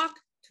talk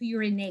to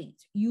your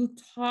innate. You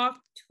talk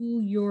to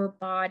your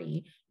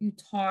body. You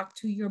talk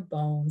to your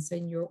bones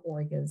and your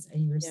organs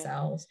and your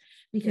cells,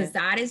 because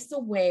that is the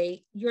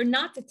way you're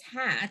not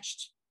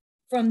detached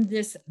from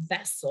this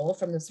vessel,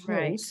 from this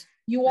host.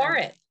 You are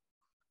it.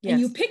 And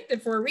you picked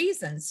it for a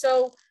reason.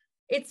 So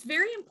it's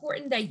very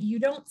important that you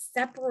don't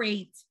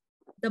separate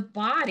the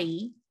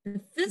body,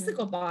 the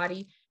physical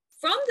body,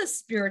 from the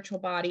spiritual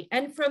body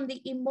and from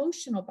the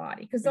emotional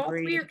body, because all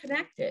three are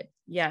connected.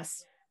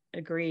 Yes,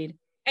 agreed.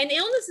 And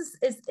illness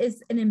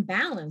is an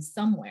imbalance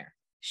somewhere.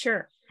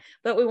 Sure.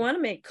 But we want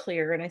to make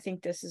clear, and I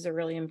think this is a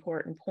really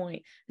important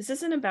point, this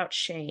isn't about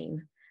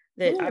shame,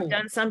 that I've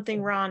done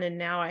something wrong and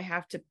now I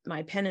have to,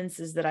 my penance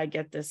is that I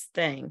get this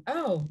thing.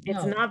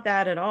 It's not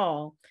that at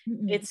all.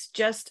 It's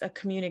just a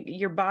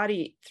your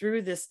body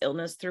through this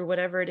illness, through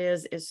whatever it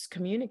is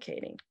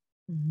communicating.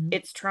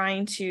 It's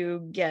trying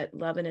to get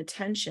love and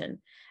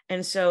attention.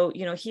 And so,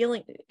 you know,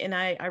 healing, and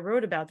I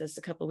wrote about this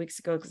a couple of weeks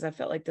ago because I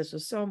felt like this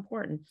was so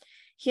important.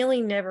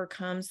 Healing never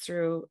comes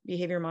through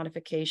behavior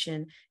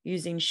modification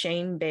using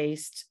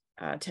shame-based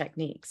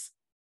techniques.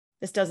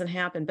 This doesn't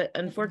happen. But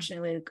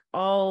unfortunately,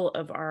 all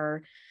of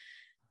our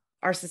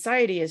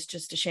society is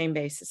just a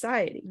shame-based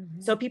society.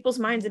 So people's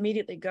minds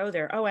immediately go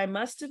there. Oh, I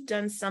must have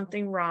done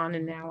something wrong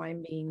and now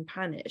I'm being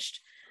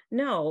punished.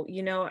 No,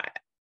 you know,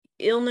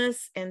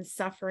 illness and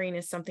suffering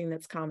is something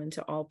that's common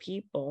to all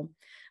people.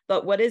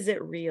 But what is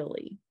it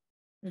really?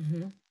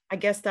 I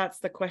guess that's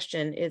the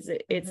question. Is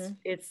it?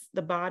 It's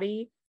the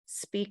body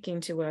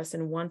speaking to us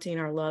and wanting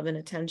our love and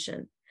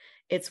attention.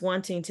 It's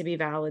wanting to be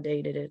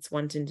validated. It's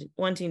wanting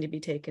to be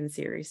taken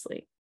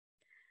seriously.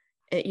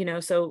 You know,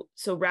 so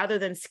rather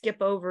than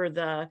skip over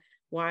the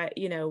why,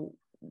 you know,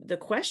 the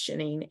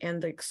questioning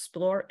and the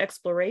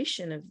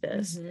exploration of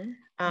this,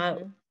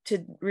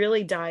 to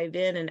really dive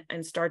in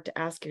and start to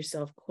ask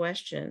yourself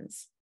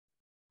questions.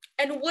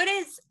 And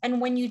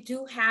when you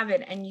do have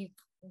it and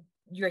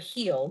you're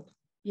healed,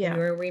 and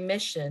you're in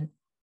remission,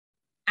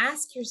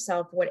 ask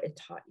yourself what it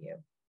taught you.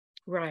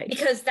 Right.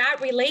 Because that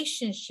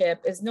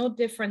relationship is no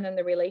different than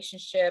the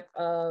relationship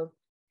of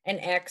an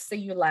ex that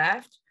you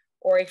left,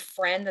 or a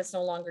friend that's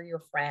no longer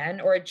your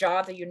friend, or a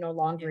job that you no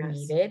longer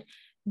needed.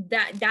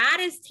 That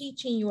is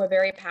teaching you a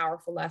very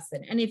powerful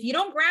lesson. And if you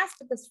don't grasp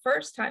it this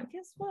first time,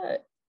 guess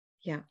what?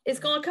 It's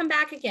going to come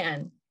back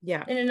again.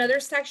 In another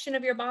section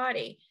of your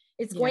body.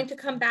 It's going to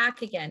come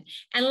back again.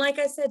 And like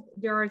I said,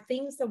 there are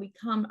things that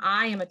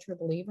I am a true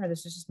believer, and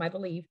this is just my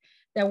belief,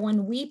 that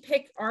when we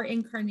pick our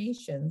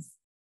incarnations,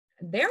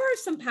 there are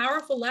some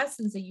powerful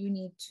lessons that you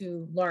need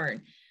to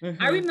learn.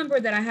 I remember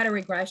that I had a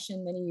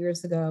regression many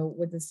years ago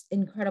with this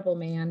incredible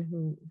man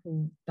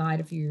who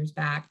died a few years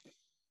back.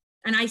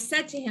 And I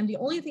said to him, the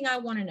only thing I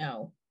want to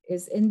know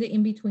is in the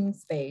in-between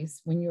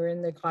space, when you're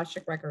in the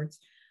Akashic records,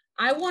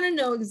 I want to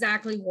know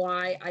exactly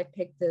why I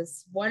picked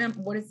this. What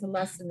is the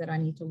lesson that I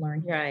need to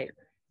learn here?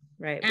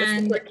 Right.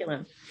 What's the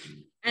curriculum?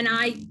 And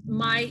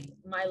my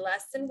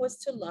lesson was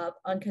to love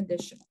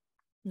unconditional.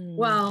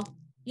 Well,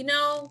 you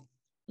know,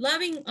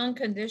 loving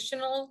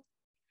unconditional,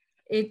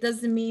 it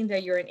doesn't mean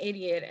that you're an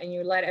idiot and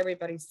you let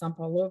everybody stomp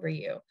all over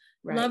you.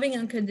 Loving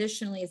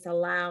unconditionally is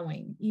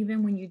allowing,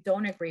 even when you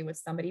don't agree with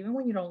somebody, even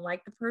when you don't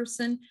like the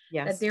person,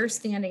 that they're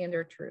standing in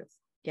their truth.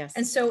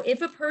 And so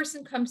if a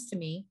person comes to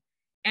me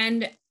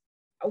and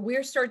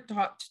we're starting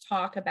to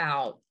talk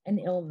about an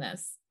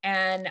illness,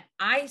 and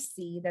I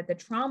see that the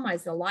trauma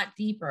is a lot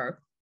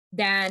deeper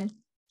than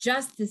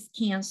just this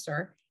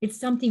cancer. It's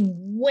something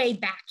way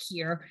back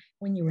here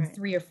when you were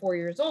 3 or 4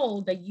 years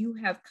old that you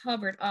have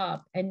covered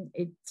up. And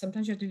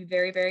sometimes you have to be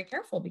very, very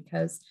careful,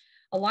 because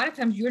a lot of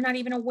times you're not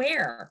even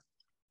aware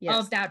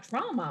of that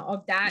trauma,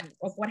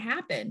 of what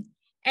happened.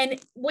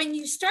 And when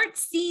you start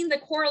seeing the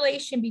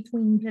correlation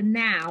between the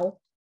now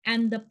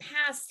and the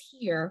past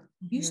here,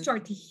 you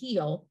start to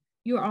heal.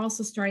 You're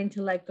also starting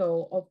to let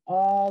go of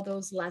all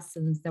those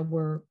lessons that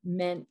were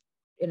meant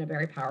in a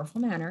very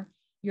powerful manner.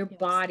 Your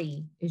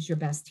body is your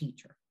best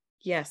teacher.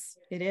 Yes,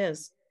 it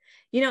is.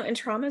 You know, and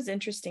trauma is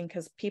interesting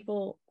because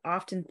people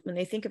often, when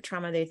they think of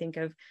trauma, they think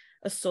of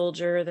a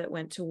soldier that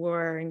went to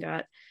war and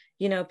got,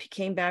 you know,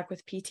 came back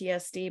with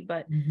PTSD.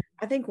 But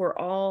I think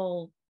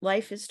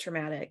life is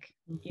traumatic,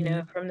 you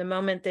know, from the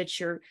moment that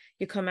you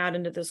come out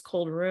into this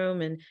cold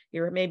room and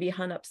you're maybe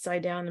hung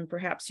upside down and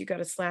perhaps you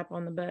got a slap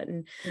on the butt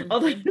and all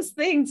those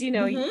things, you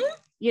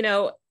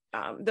know,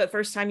 the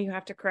first time you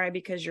have to cry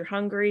because you're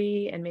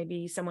hungry and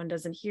maybe someone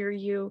doesn't hear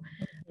you.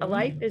 A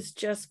life is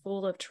just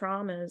full of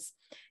traumas,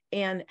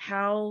 and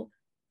how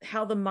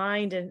the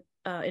mind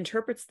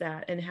interprets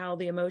that and how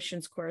the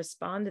emotions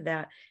correspond to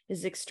that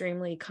is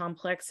extremely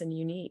complex and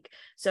unique.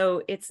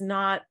 So it's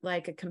not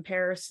like a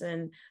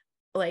comparison.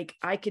 Like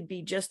I could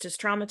be just as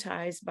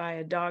traumatized by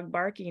a dog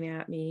barking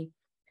at me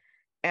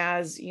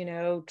as, you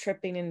know,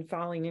 tripping and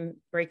falling and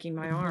breaking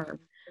my arm.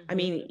 I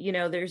mean, you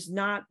know,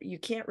 you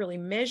can't really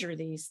measure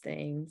these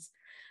things,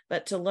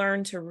 but to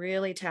learn to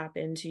really tap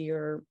into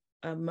your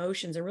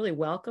emotions and really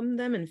welcome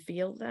them and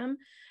feel them,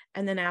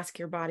 and then ask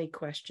your body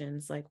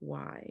questions like,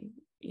 why,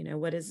 you know,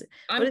 what is it?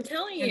 I'm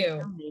telling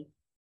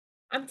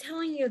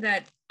you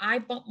that I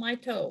bump my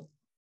toe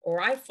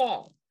or I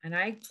fall and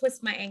I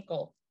twist my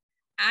ankle,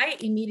 I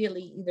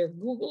immediately either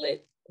Google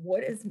it.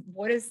 What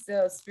is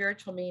the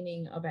spiritual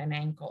meaning of an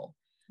ankle?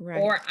 Right.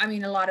 Or I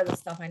mean, a lot of the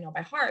stuff I know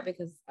by heart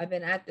because I've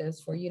been at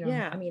this for,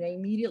 Yeah. I mean, I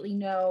immediately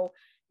know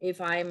if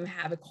I'm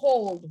have a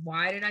cold,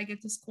 why did I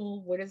get this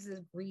cold? What is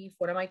this grief?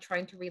 What am I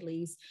trying to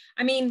release?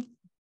 I mean,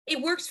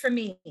 it works for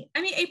me.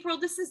 I mean, April,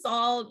 this is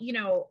all,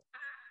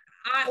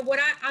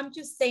 I'm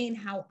just saying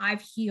how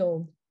I've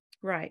healed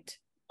Right.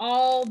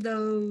 all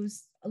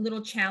those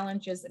little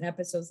challenges and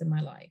episodes in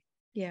my life.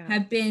 Yeah.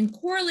 Have been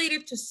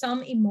correlated to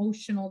some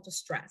emotional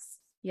distress.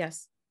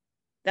 Yes.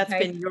 That's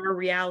been your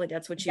reality.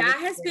 That's what you That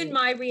has been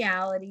my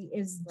reality,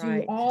 is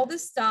do all the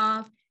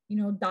stuff,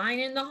 dying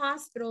in the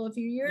hospital a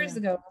few years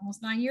ago,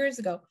 almost 9 years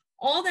ago.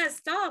 All that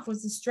stuff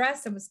was the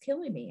stress that was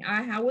killing me.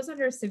 I was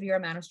under a severe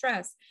amount of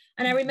stress.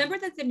 And I remember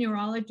that the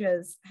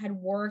neurologist had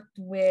worked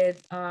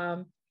with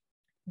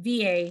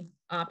VA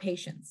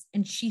patients.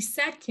 And she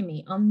said to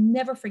me, I'll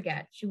never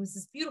forget, she was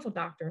this beautiful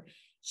doctor.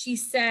 She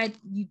said,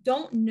 you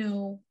don't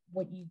know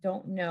what you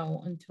don't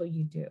know until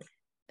you do.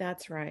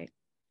 That's right.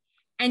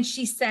 And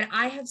she said,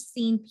 I have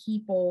seen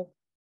people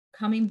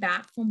coming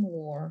back from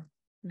war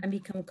and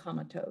become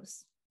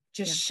comatose,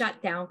 just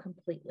shut down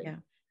completely. Yeah.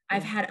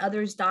 I've had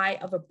others die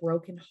of a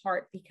broken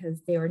heart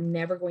because they are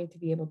never going to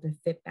be able to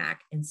fit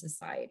back in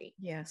society.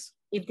 Yes.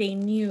 If they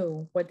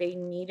knew what they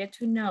needed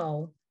to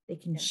know, they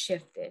can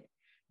shift it.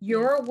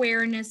 Your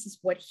awareness is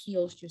what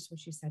heals, just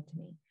what you said to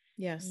me.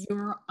 Yes.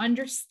 Your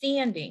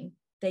understanding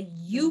that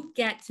you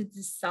get to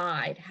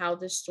decide how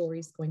this story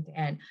is going to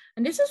end.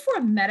 And this is for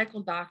a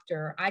medical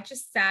doctor. I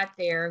just sat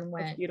there and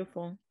went, that's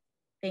beautiful.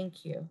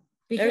 Thank you.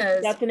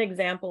 Because that's an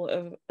example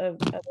of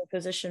a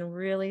physician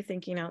really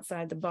thinking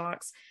outside the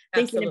box,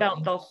 thinking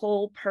about the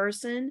whole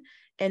person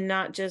and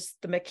not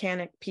just the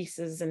mechanic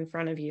pieces in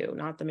front of you,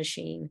 not the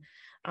machine.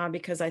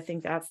 Because I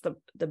think that's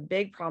the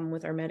big problem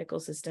with our medical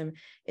system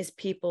is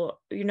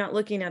people, you're not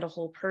looking at a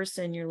whole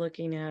person, you're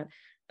looking at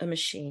a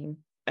machine.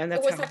 And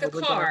that's it was like a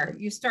car.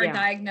 You start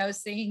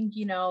diagnosing,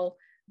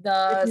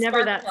 the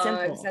never spark that plugs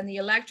simple. And the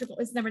electrical.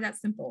 It's never that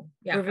simple.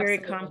 Yeah, we're very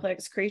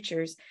complex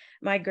creatures.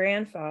 My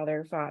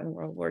grandfather fought in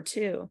World War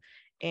II,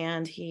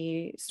 and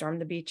he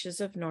stormed the beaches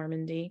of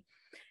Normandy,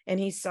 and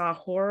he saw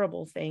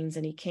horrible things,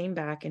 and he came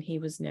back and he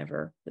was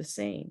never the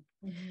same.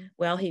 Mm-hmm.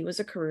 Well, he was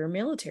a career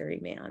military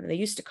man. They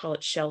used to call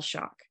it shell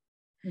shock.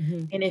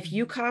 Mm-hmm. And if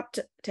you copped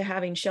to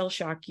having shell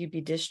shock, you'd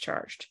be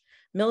discharged.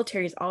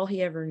 Military is all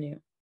he ever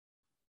knew.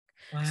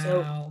 Wow.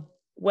 So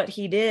what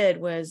he did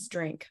was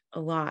drink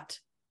a lot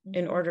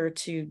in order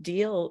to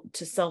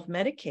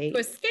self-medicate,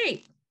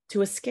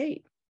 to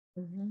escape.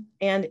 Mm-hmm.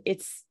 And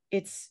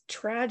it's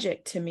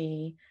tragic to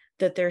me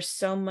that there's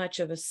so much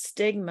of a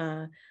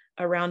stigma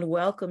around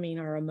welcoming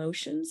our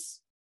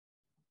emotions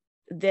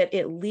that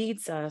it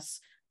leads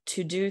us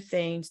to do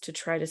things to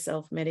try to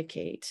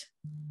self-medicate.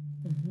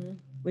 Mm-hmm.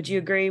 Would you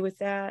agree with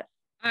that?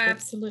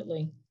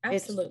 Absolutely.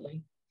 It's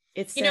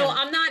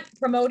I'm not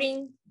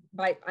promoting,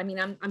 but I mean,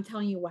 I'm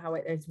telling you how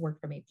it has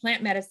worked for me.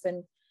 Plant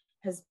medicine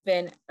has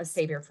been a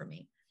savior for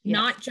me,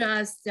 not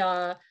just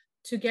to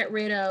get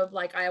rid of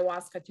like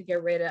ayahuasca, to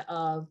get rid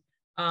of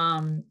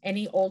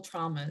any old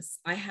traumas.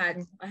 I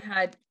had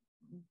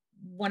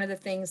one of the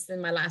things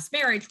in my last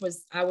marriage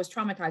was I was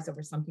traumatized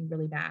over something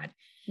really bad.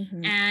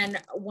 Mm-hmm.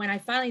 And when I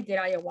finally did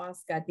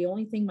ayahuasca, the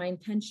only thing my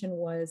intention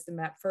was in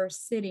that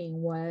first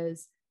sitting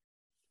was,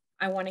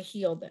 I want to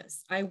heal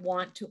this. I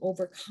want to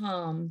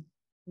overcome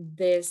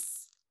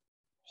this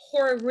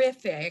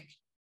horrific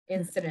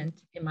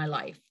incident in my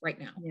life right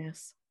now.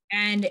 Yes.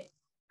 And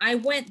I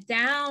went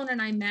down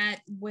and I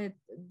met with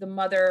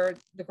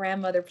the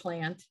grandmother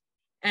plant.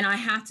 And I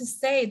have to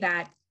say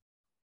that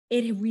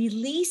it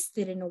released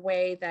it in a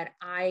way that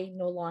I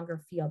no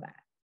longer feel that.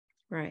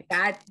 Right.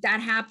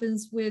 That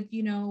happens with,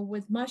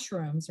 with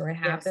mushrooms, or it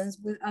happens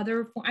with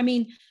other, I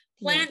mean,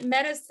 plant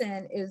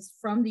medicine is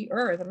from the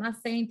earth. I'm not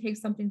saying take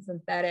something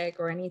synthetic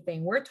or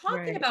anything. We're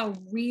talking about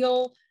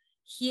real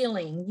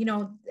healing.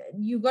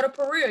 You go to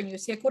Peru and you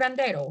see a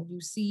curandero,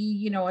 you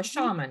see, a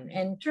shaman.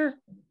 And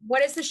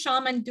what is the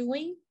shaman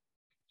doing?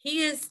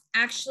 He is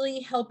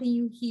actually helping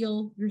you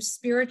heal your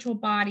spiritual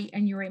body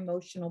and your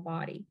emotional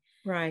body.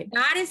 Right.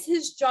 That is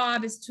his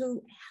job, is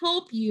to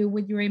help you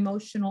with your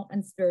emotional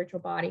and spiritual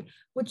body,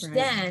 which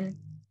then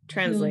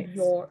translates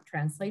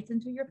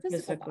into your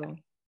physical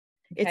body.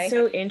 Okay? It's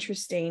so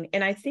interesting.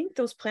 And I think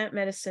those plant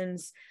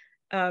medicines,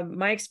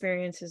 my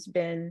experience has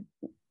been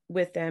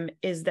with them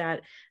is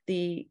that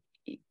the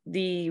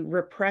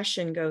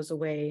repression goes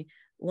away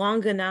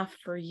long enough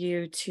for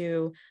you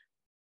to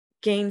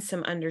gain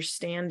some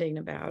understanding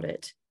about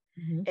it.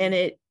 Mm-hmm. And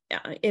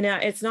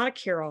it's not a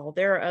cure-all.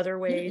 There are other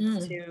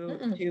ways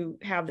to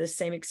have the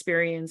same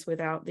experience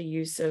without the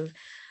use of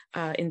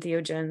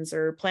entheogens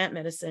or plant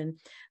medicine.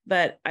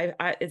 But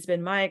it's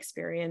been my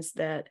experience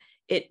that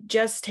it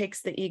just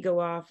takes the ego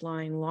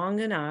offline long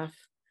enough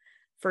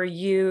for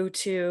you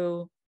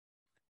to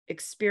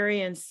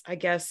experience, I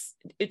guess,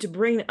 to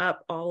bring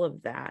up all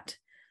of that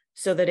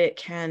so that it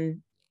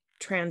can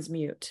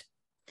transmute.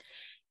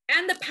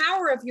 and the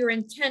power of your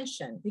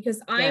intention,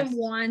 because I am Yes.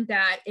 one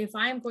that if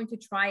I am going to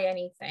try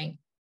anything,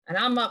 and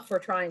I'm up for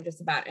trying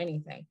just about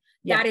anything,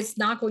 Yeah. that it's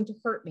not going to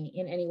hurt me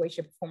in any way,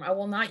 shape, or form. I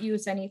will not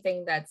use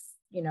anything that's,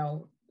 you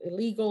know,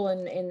 illegal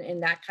in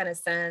that kind of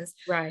sense,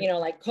 Right. you know,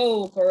 like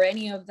Coke or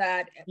any of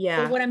that.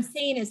 Yeah. But what I'm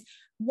saying is,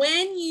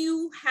 when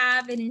you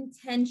have an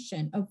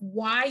intention of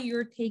why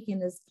you're taking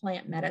this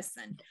plant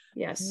medicine,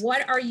 Yes.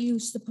 what are you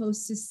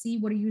supposed to see?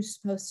 What are you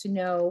supposed to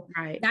know?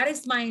 Right. That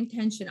is my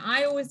intention.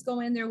 I always go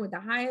in there with the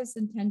highest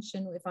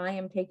intention if I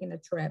am taking a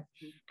trip.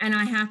 And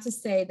I have to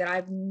say that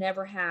I've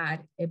never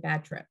had a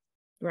bad trip.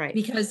 Right.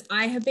 Because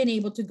I have been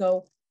able to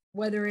go,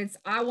 whether it's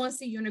I want to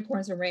see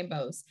unicorns and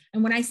rainbows.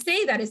 And when I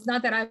say that, it's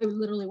not that I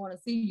literally want to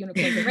see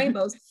unicorns and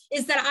rainbows,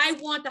 it's that I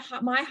want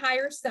my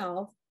higher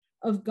self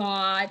of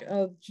God,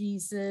 of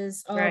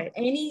Jesus, of Right.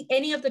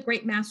 any of the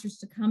great masters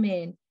to come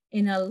in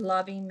a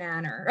loving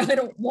manner. I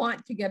don't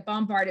want to get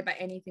bombarded by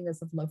anything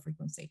that's of low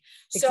frequency.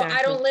 So Exactly.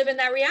 I don't live in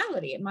that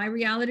reality. My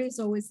reality is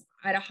always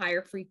at a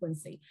higher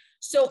frequency.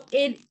 So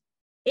it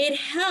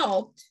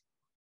helped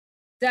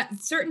that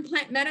certain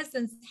plant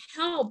medicines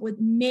help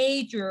with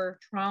major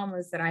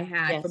traumas that I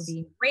had. Yes. From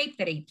being raped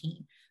at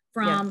 18,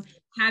 from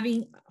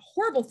having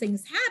horrible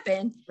things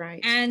happen,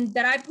 right. and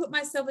that I put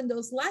myself in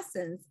those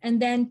lessons,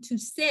 and then to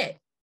sit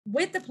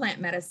with the plant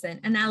medicine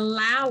and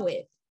allow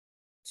it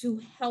to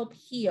help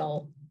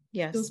heal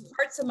those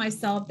parts of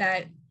myself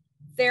that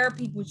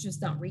therapy was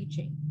just not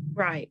reaching.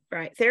 Right.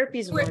 Therapy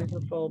is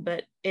wonderful,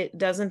 but it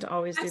doesn't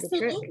always do the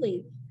trick.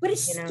 Absolutely. But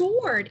it's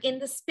stored in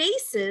the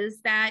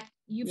spaces that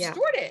you've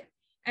stored it.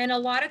 And a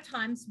lot of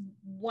times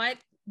what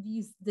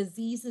these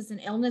diseases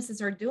and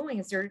illnesses are doing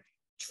is they're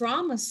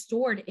trauma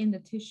stored in the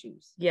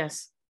tissues.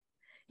 Yes.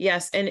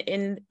 And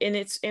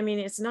it's, I mean,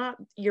 it's not,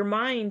 your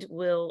mind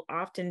will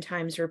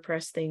oftentimes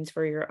repress things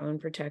for your own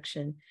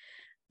protection,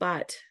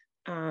 but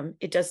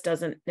it just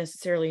doesn't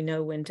necessarily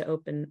know when to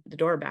open the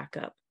door back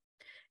up.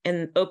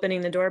 And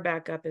opening the door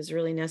back up is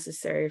really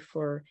necessary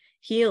for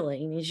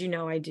healing. As you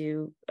know, I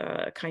do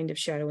kind of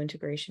shadow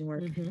integration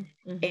work.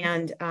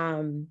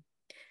 And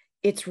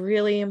it's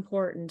really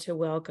important to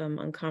welcome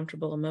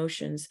uncomfortable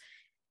emotions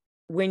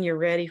when you're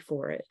ready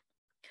for it.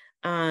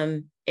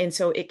 And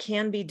so it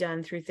can be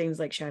done through things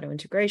like shadow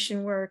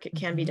integration work. It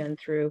can be done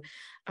through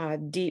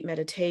deep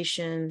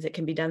meditations. It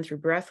can be done through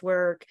breath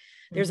work.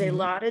 There's a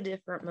lot of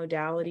different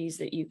modalities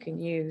that you can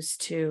use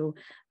to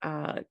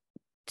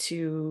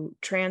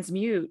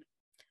transmute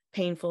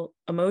painful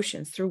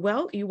emotions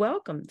through you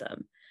welcome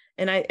them.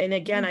 And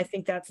again, I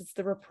think it's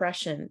the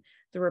repression.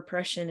 The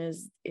repression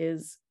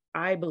is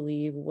I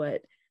believe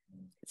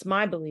it's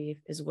my belief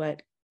is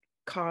what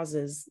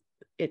causes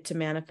it to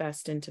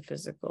manifest into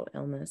physical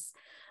illness.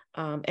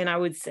 And I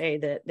would say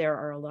that there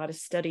are a lot of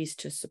studies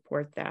to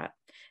support that,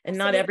 and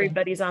not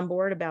everybody's on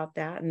board about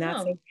that, and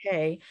that's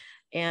okay.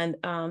 And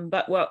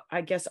but what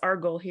I guess our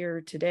goal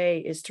here today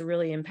is to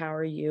really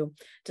empower you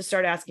to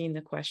start asking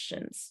the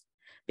questions,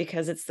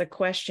 because it's the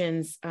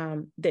questions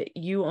that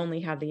you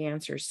only have the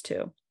answers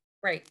to.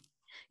 Right.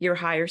 Your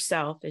higher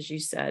self, as you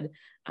said,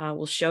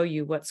 will show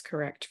you what's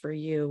correct for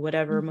you,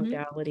 whatever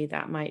modality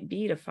that might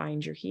be, to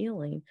find your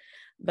healing.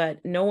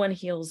 But no one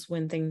heals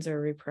when things are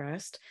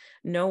repressed.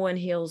 No one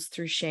heals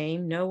through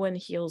shame. No one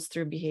heals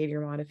through behavior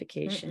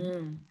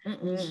modification.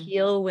 We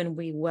heal when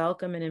we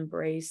welcome and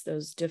embrace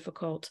those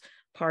difficult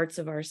parts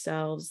of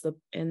ourselves,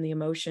 and the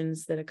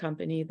emotions that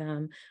accompany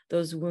them,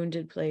 those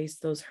wounded places,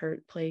 those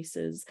hurt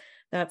places.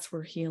 That's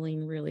where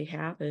healing really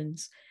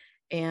happens.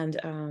 And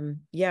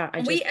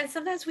and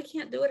sometimes we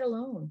can't do it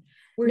alone.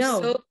 We're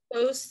so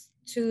close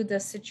to the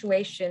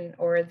situation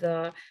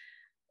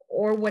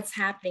or what's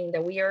happening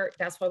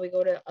that's why we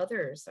go to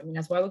others. I mean,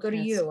 that's why we go to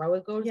you. I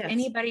would go to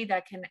anybody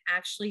that can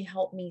actually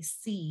help me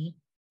see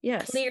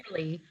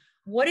clearly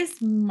what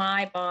is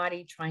my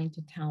body trying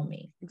to tell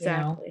me.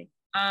 Exactly.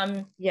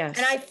 And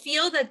I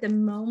feel that the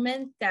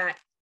moment that,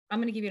 I'm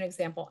going to give you an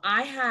example.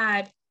 I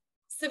had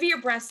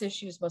severe breast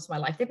issues most of my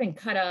life. They've been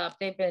cut up.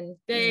 They've been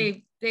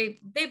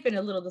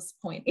a little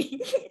disappointing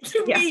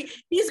to me.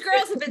 These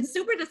girls have been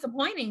super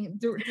disappointing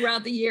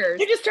throughout the years.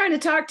 They're just trying to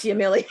talk to you,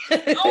 Millie.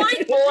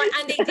 I know,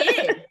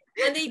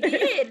 and they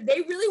did.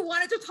 They really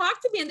wanted to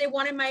talk to me, and they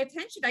wanted my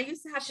attention. I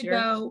used to have to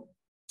go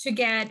to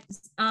get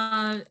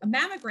a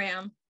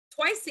mammogram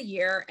twice a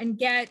year and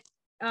get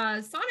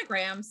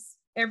sonograms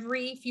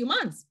every few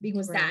months,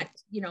 because that,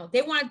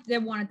 they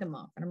wanted them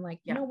off. And I'm like,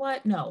 you know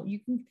what? No, you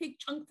can take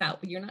chunks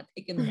out, but you're not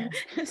taking them off.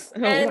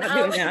 And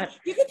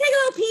you can take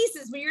little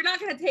pieces, but you're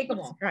not going to take them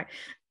off. Right.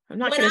 I'm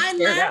not going to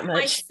share that much.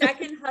 My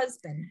second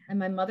husband and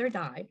my mother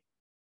died.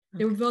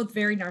 They were both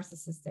very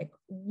narcissistic.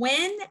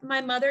 When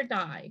my mother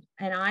died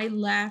and I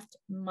left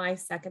my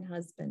second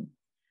husband,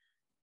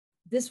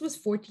 this was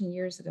 14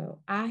 years ago.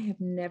 I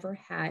have never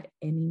had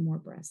any more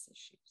breast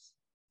issues.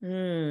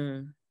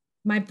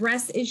 My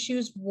breast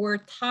issues were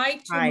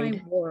tied to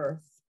my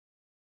worth.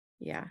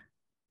 Yeah.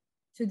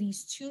 To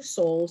these two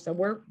souls that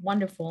were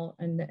wonderful.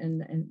 And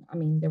I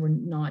mean, they were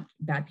not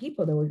bad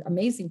people. They were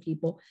amazing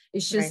people.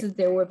 It's just that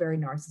they were very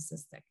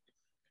narcissistic.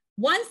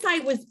 Once I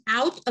was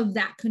out of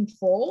that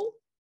control,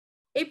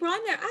 April,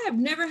 I have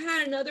never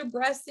had another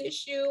breast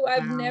issue.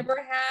 I've Wow.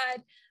 never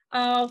had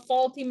a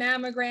faulty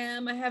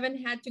mammogram. I haven't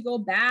had to go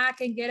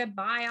back and get a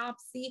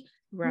biopsy.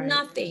 Right.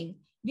 Nothing.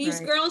 These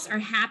Right. girls are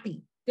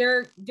happy.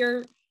 They're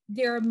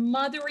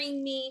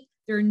mothering me.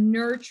 They're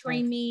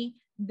nurturing me.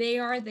 They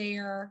are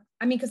there.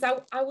 I mean, because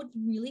I would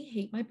really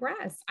hate my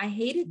breasts. I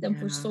hated them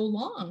for so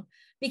long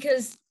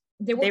because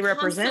they were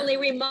constantly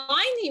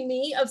reminding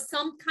me of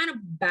some kind of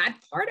bad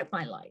part of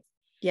my life.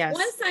 Yes.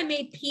 Once I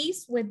made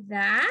peace with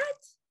that,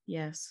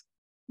 yes,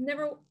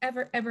 never,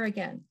 ever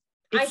again.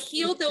 I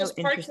healed those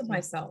parts of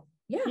myself.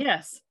 Yeah.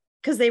 Yes.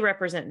 Because they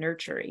represent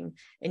nurturing,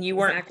 and you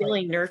weren't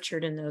feeling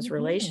nurtured in those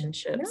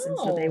relationships. And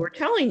so they were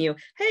telling you,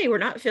 hey, we're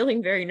not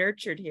feeling very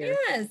nurtured here.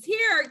 Yes,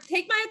 here,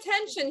 take my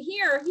attention,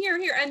 here.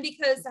 And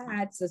because I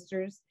had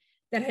sisters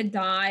that had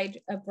died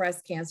of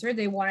breast cancer,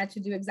 they wanted to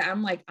do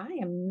I'm like, I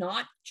am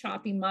not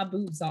chopping my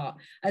boobs off.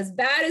 As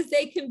bad as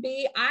they can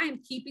be, I am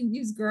keeping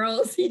these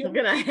girls. I'm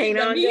gonna hang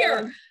on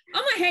here.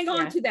 I'm gonna hang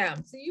on to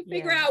them. So you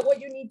figure out what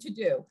you need to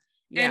do.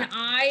 And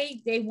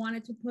they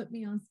wanted to put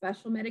me on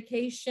special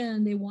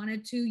medication. They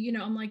wanted to,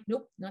 I'm like,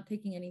 nope, not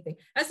taking anything.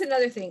 That's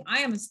another thing. I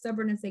am as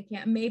stubborn as they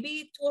can,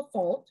 maybe to a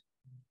fault,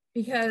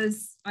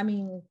 because I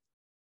mean,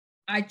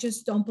 I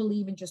just don't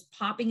believe in just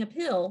popping a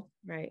pill.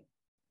 Right.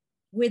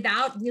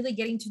 Without really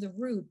getting to the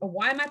root of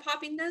why am I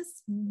popping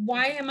this?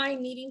 Why am I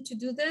needing to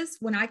do this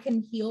when I can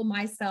heal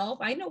myself?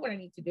 I know what I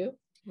need to do.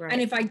 Right. And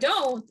if I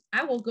don't,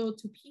 I will go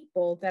to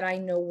people that I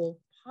know will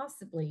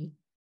possibly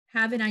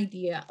have an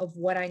idea of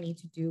what I need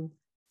to do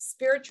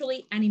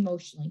spiritually and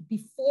emotionally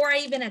before I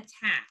even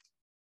attack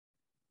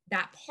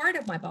that part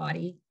of my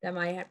body that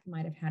might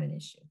have had an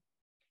issue.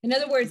 In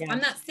other words, I'm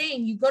not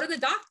saying you go to the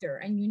doctor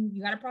and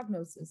you got a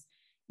prognosis.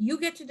 You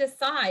get to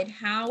decide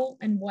how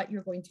and what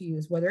you're going to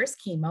use, whether it's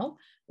chemo,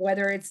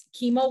 whether it's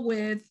chemo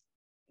with,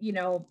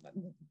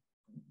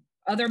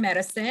 other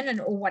medicine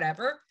or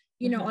whatever,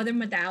 other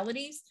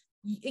modalities.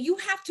 You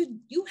have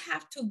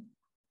to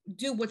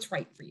do what's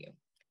right for you.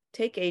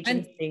 Take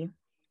agency.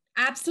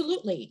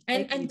 Absolutely.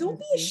 And don't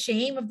be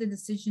ashamed of the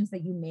decisions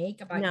that you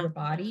make about your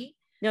body.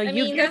 No,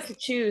 you get to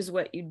choose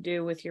what you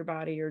do with your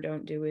body or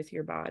don't do with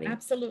your body.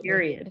 Absolutely.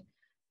 Period.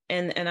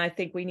 And I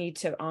think we need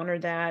to honor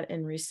that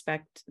and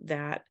respect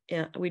that.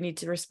 We need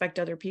to respect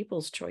other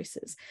people's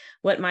choices.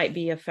 What might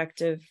be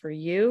effective for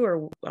you,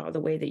 or the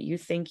way that you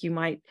think you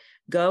might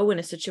go in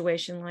a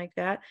situation like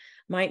that,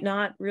 might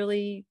not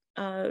really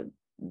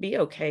be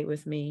okay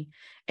with me.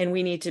 And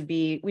we need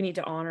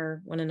to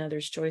honor one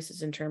another's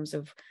choices in terms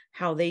of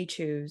how they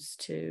choose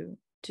to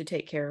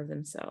take care of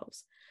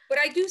themselves. But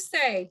I do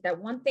say that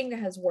one thing that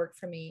has worked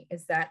for me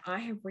is that I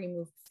have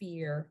removed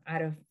fear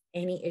out of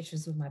any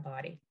issues with my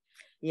body.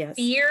 Yes.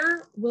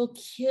 Fear will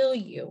kill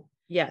you.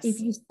 Yes.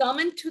 If you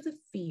summon to the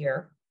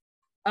fear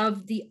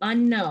of the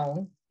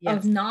unknown,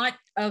 of not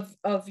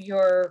of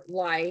your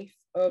life,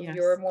 of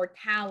your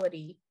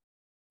mortality,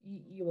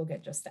 you will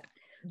get just that.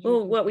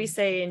 Well, what we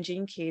say in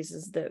Gene Keys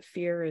is that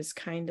fear is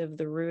kind of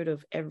the root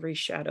of every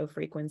shadow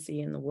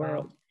frequency in the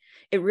world. Wow.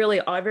 It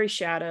really, every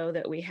shadow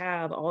that we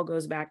have all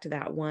goes back to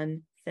that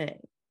one thing,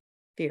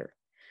 fear.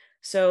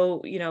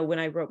 So, when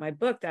I wrote my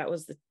book, that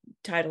was the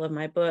title of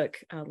my book,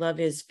 Love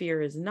is,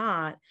 Fear is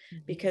Not,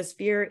 because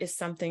fear is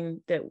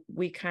something that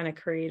we kind of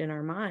create in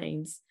our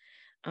minds,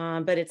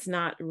 but it's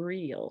not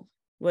real.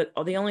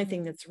 The only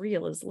thing that's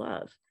real is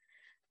love.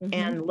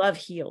 And love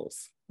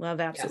heals. Love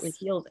absolutely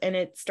heals. And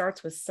it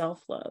starts with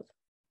self-love.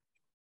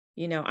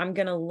 I'm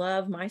going to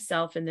love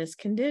myself in this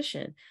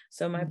condition.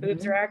 So my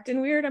boobs are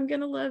acting weird. I'm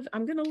going to love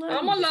I'm going to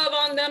love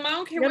on them. I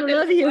don't care what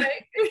they look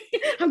like.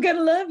 I'm going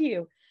to love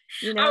you.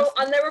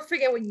 I'll never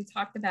forget when you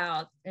talked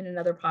about, in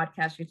another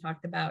podcast, you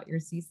talked about your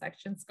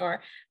C-section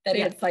scar, that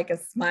it's like a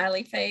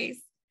smiley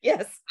face.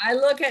 Yes. I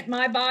look at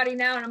my body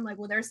now and I'm like,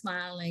 well, they're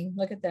smiling.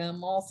 Look at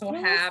them, all so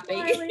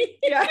happy.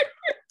 Yeah.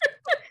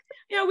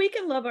 We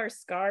can love our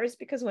scars,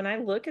 because when I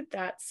look at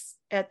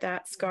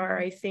that scar,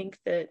 I think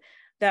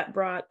that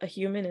brought a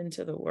human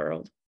into the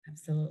world.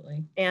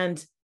 Absolutely.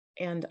 And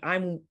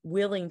I'm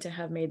willing to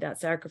have made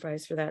that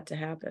sacrifice for that to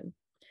happen.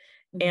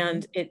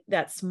 And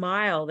that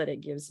smile that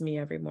it gives me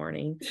every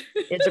morning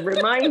is a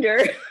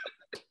reminder,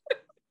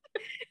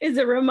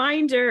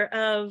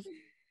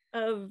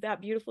 of that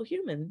beautiful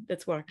human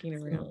that's walking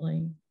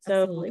around.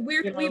 So absolutely.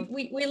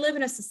 We live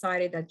in a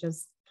society that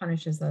just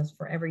punishes us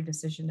for every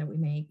decision that we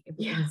make. It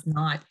is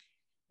not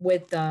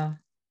with the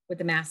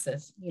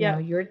masses.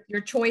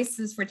 Your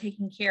choices for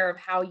taking care of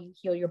how you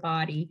heal your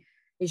body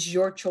is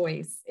your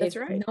choice. That's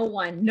right.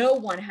 No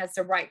one has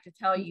the right to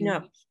tell you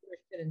what you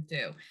shouldn't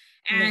do.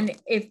 And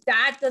if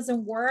that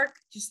doesn't work,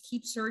 just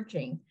keep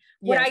searching.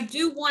 What I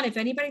do want, if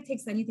anybody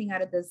takes anything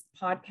out of this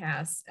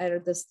podcast, out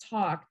of this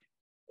talk,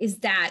 is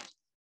that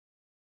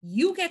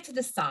you get to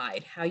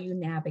decide how you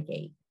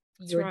navigate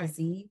your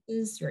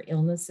diseases, your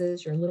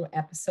illnesses, your little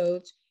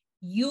episodes.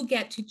 You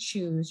get to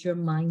choose your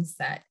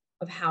mindset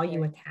of how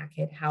you attack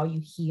it, how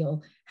you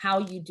heal, how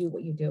you do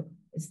what you do.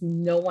 It's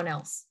no one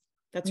else.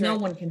 No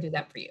one can do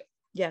that for you.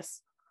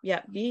 Yes.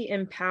 Yeah. Be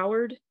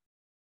empowered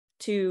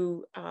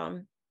to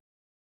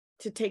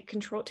to take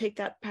control, take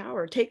that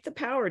power, take the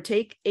power,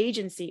 take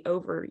agency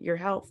over your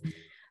health,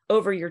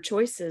 over your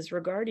choices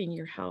regarding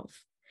your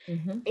health.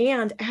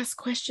 And ask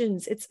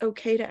questions. It's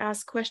okay to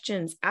ask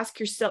questions. Ask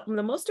yourself.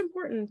 The most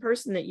important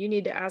person that you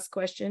need to ask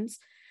questions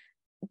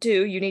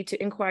to, you need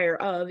to inquire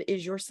of,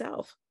 is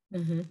yourself.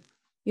 You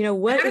know,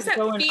 what is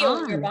going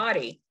on in your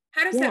body?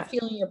 How does that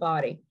feel in your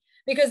body?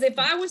 Because if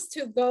I was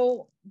to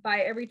go by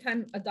every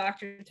time a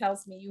doctor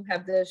tells me you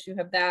have this, you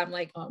have that, I'm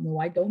like, oh no,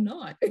 I do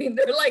not. I mean,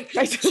 they're like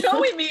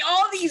showing me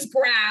all these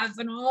graphs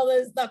and all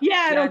this stuff.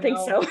 Yeah, I don't think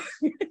so.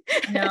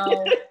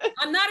 No,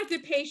 I'm not a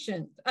good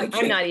patient.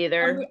 I'm not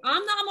either.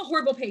 I'm a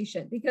horrible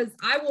patient, because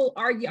I will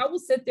argue. I will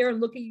sit there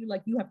and look at you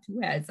like you have two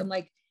heads. I'm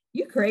like,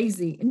 you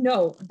crazy.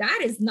 No,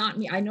 that is not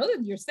me. I know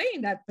that you're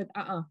saying that, but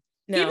no.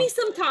 Give me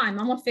some time.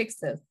 I'm gonna fix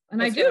this.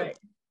 And that's I do. Right.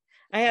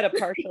 I had a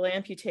partial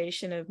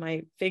amputation of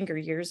my finger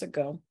years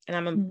ago, and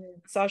I'm a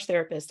massage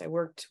therapist. I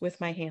worked with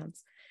my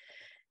hands,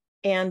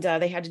 and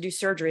they had to do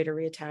surgery to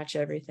reattach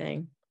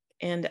everything.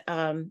 And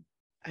I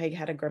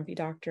had a grumpy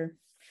doctor,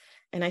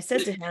 and I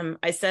said to him,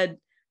 I said,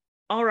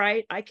 all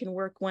right, I can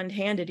work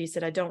one-handed. He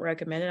said, I don't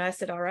recommend it. I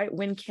said, all right,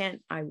 when can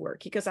I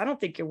work? He goes, I don't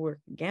think you'll work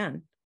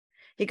again.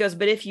 He goes,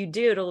 but if you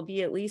do, it'll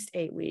be at least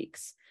 8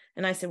 weeks.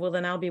 And I said, well,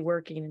 then I'll be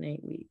working in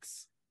 8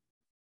 weeks.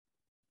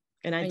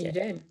 And I did. You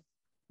did.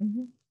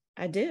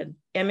 I did.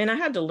 I mean, I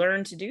had to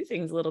learn to do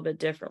things a little bit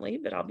differently,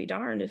 but I'll be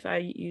darned if I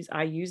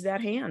use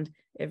that hand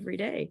every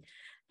day.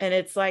 And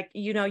it's like,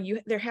 you know,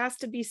 there has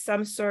to be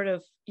some sort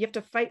of, you have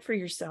to fight for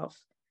yourself.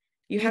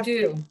 You have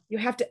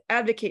to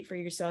advocate for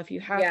yourself. You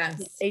have to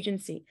have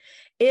agency.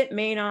 It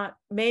may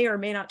or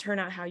may not turn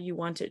out how you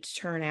want it to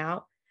turn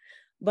out.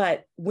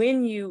 But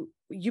when you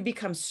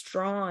become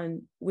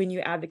strong when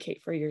you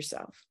advocate for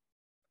yourself.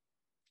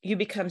 You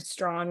become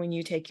strong when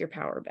you take your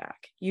power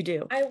back. You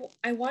do.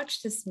 I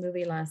watched this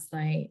movie last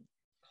night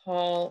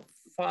called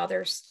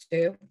Father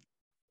Stu.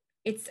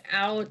 It's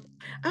out.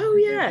 Oh,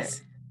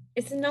 yes.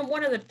 It's in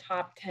one of the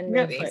top 10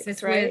 movies. Netflix,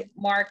 it's right? With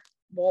Mark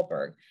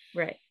Wahlberg.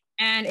 Right.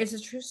 And it's a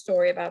true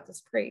story about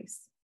this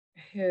priest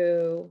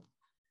who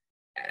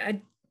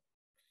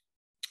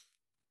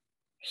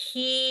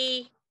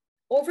he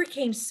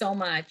overcame so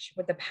much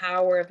with the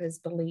power of his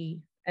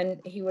belief.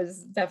 And he was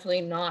definitely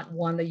not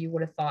one that you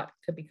would have thought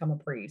could become a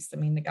priest. I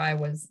mean, the guy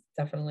was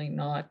definitely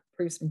not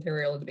priest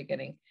material at the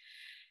beginning.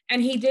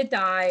 And he did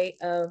die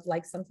of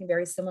like something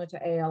very similar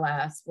to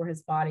ALS, where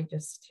his body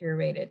just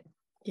deteriorated.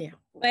 Yeah.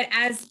 But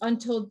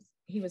until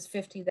he was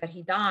 50 that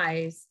he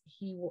dies,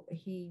 he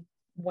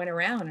went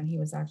around and he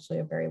was actually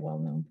a very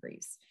well-known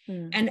priest.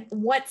 And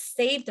what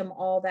saved him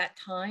all that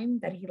time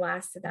that he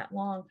lasted that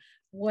long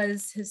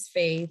was his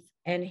faith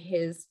and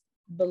his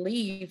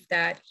belief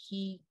that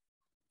he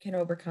can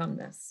overcome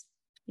this.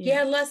 He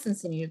had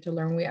lessons he needed to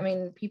learn. I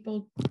mean,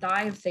 people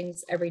die of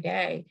things every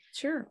day.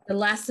 Sure. The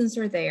lessons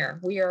are there.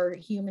 We are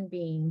human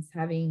beings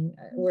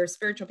we're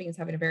spiritual beings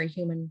having a very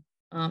human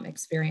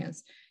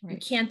experience. Right. You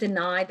can't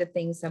deny the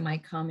things that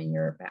might come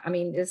in I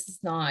mean, this is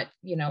not,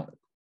 you know,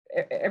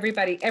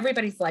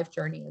 everybody's life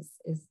journey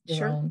is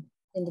their own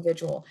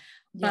individual.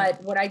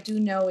 But what I do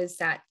know is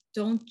that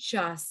don't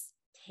just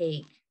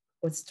take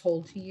what's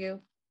told to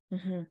you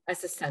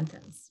as a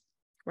sentence.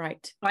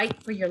 Right.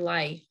 Fight for your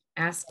life.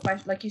 Ask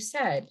questions. Like you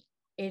said,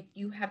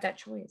 you have that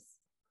choice.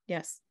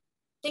 Yes.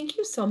 Thank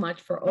you so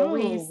much for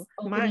always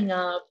opening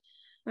up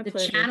the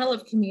pleasure. Channel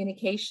of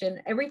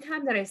communication. Every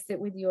time that I sit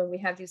with you and we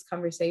have these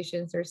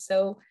conversations,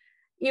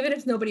 even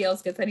if nobody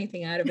else gets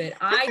anything out of it,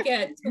 I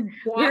get to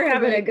We're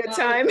having a good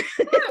time.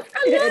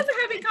 I love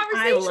having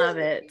conversations. I love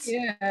it.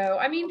 Yeah.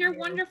 I mean, they're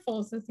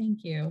wonderful. So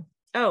thank you.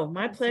 Oh,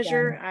 my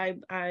pleasure.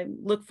 I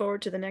look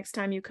forward to the next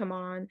time you come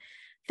on.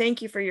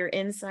 Thank you for your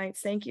insights.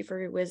 Thank you for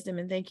your wisdom.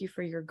 And thank you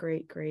for your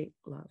great, great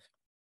love.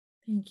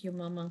 Thank you,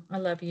 Mama. I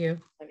love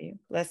you. Love you.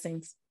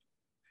 Blessings.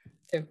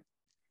 Too.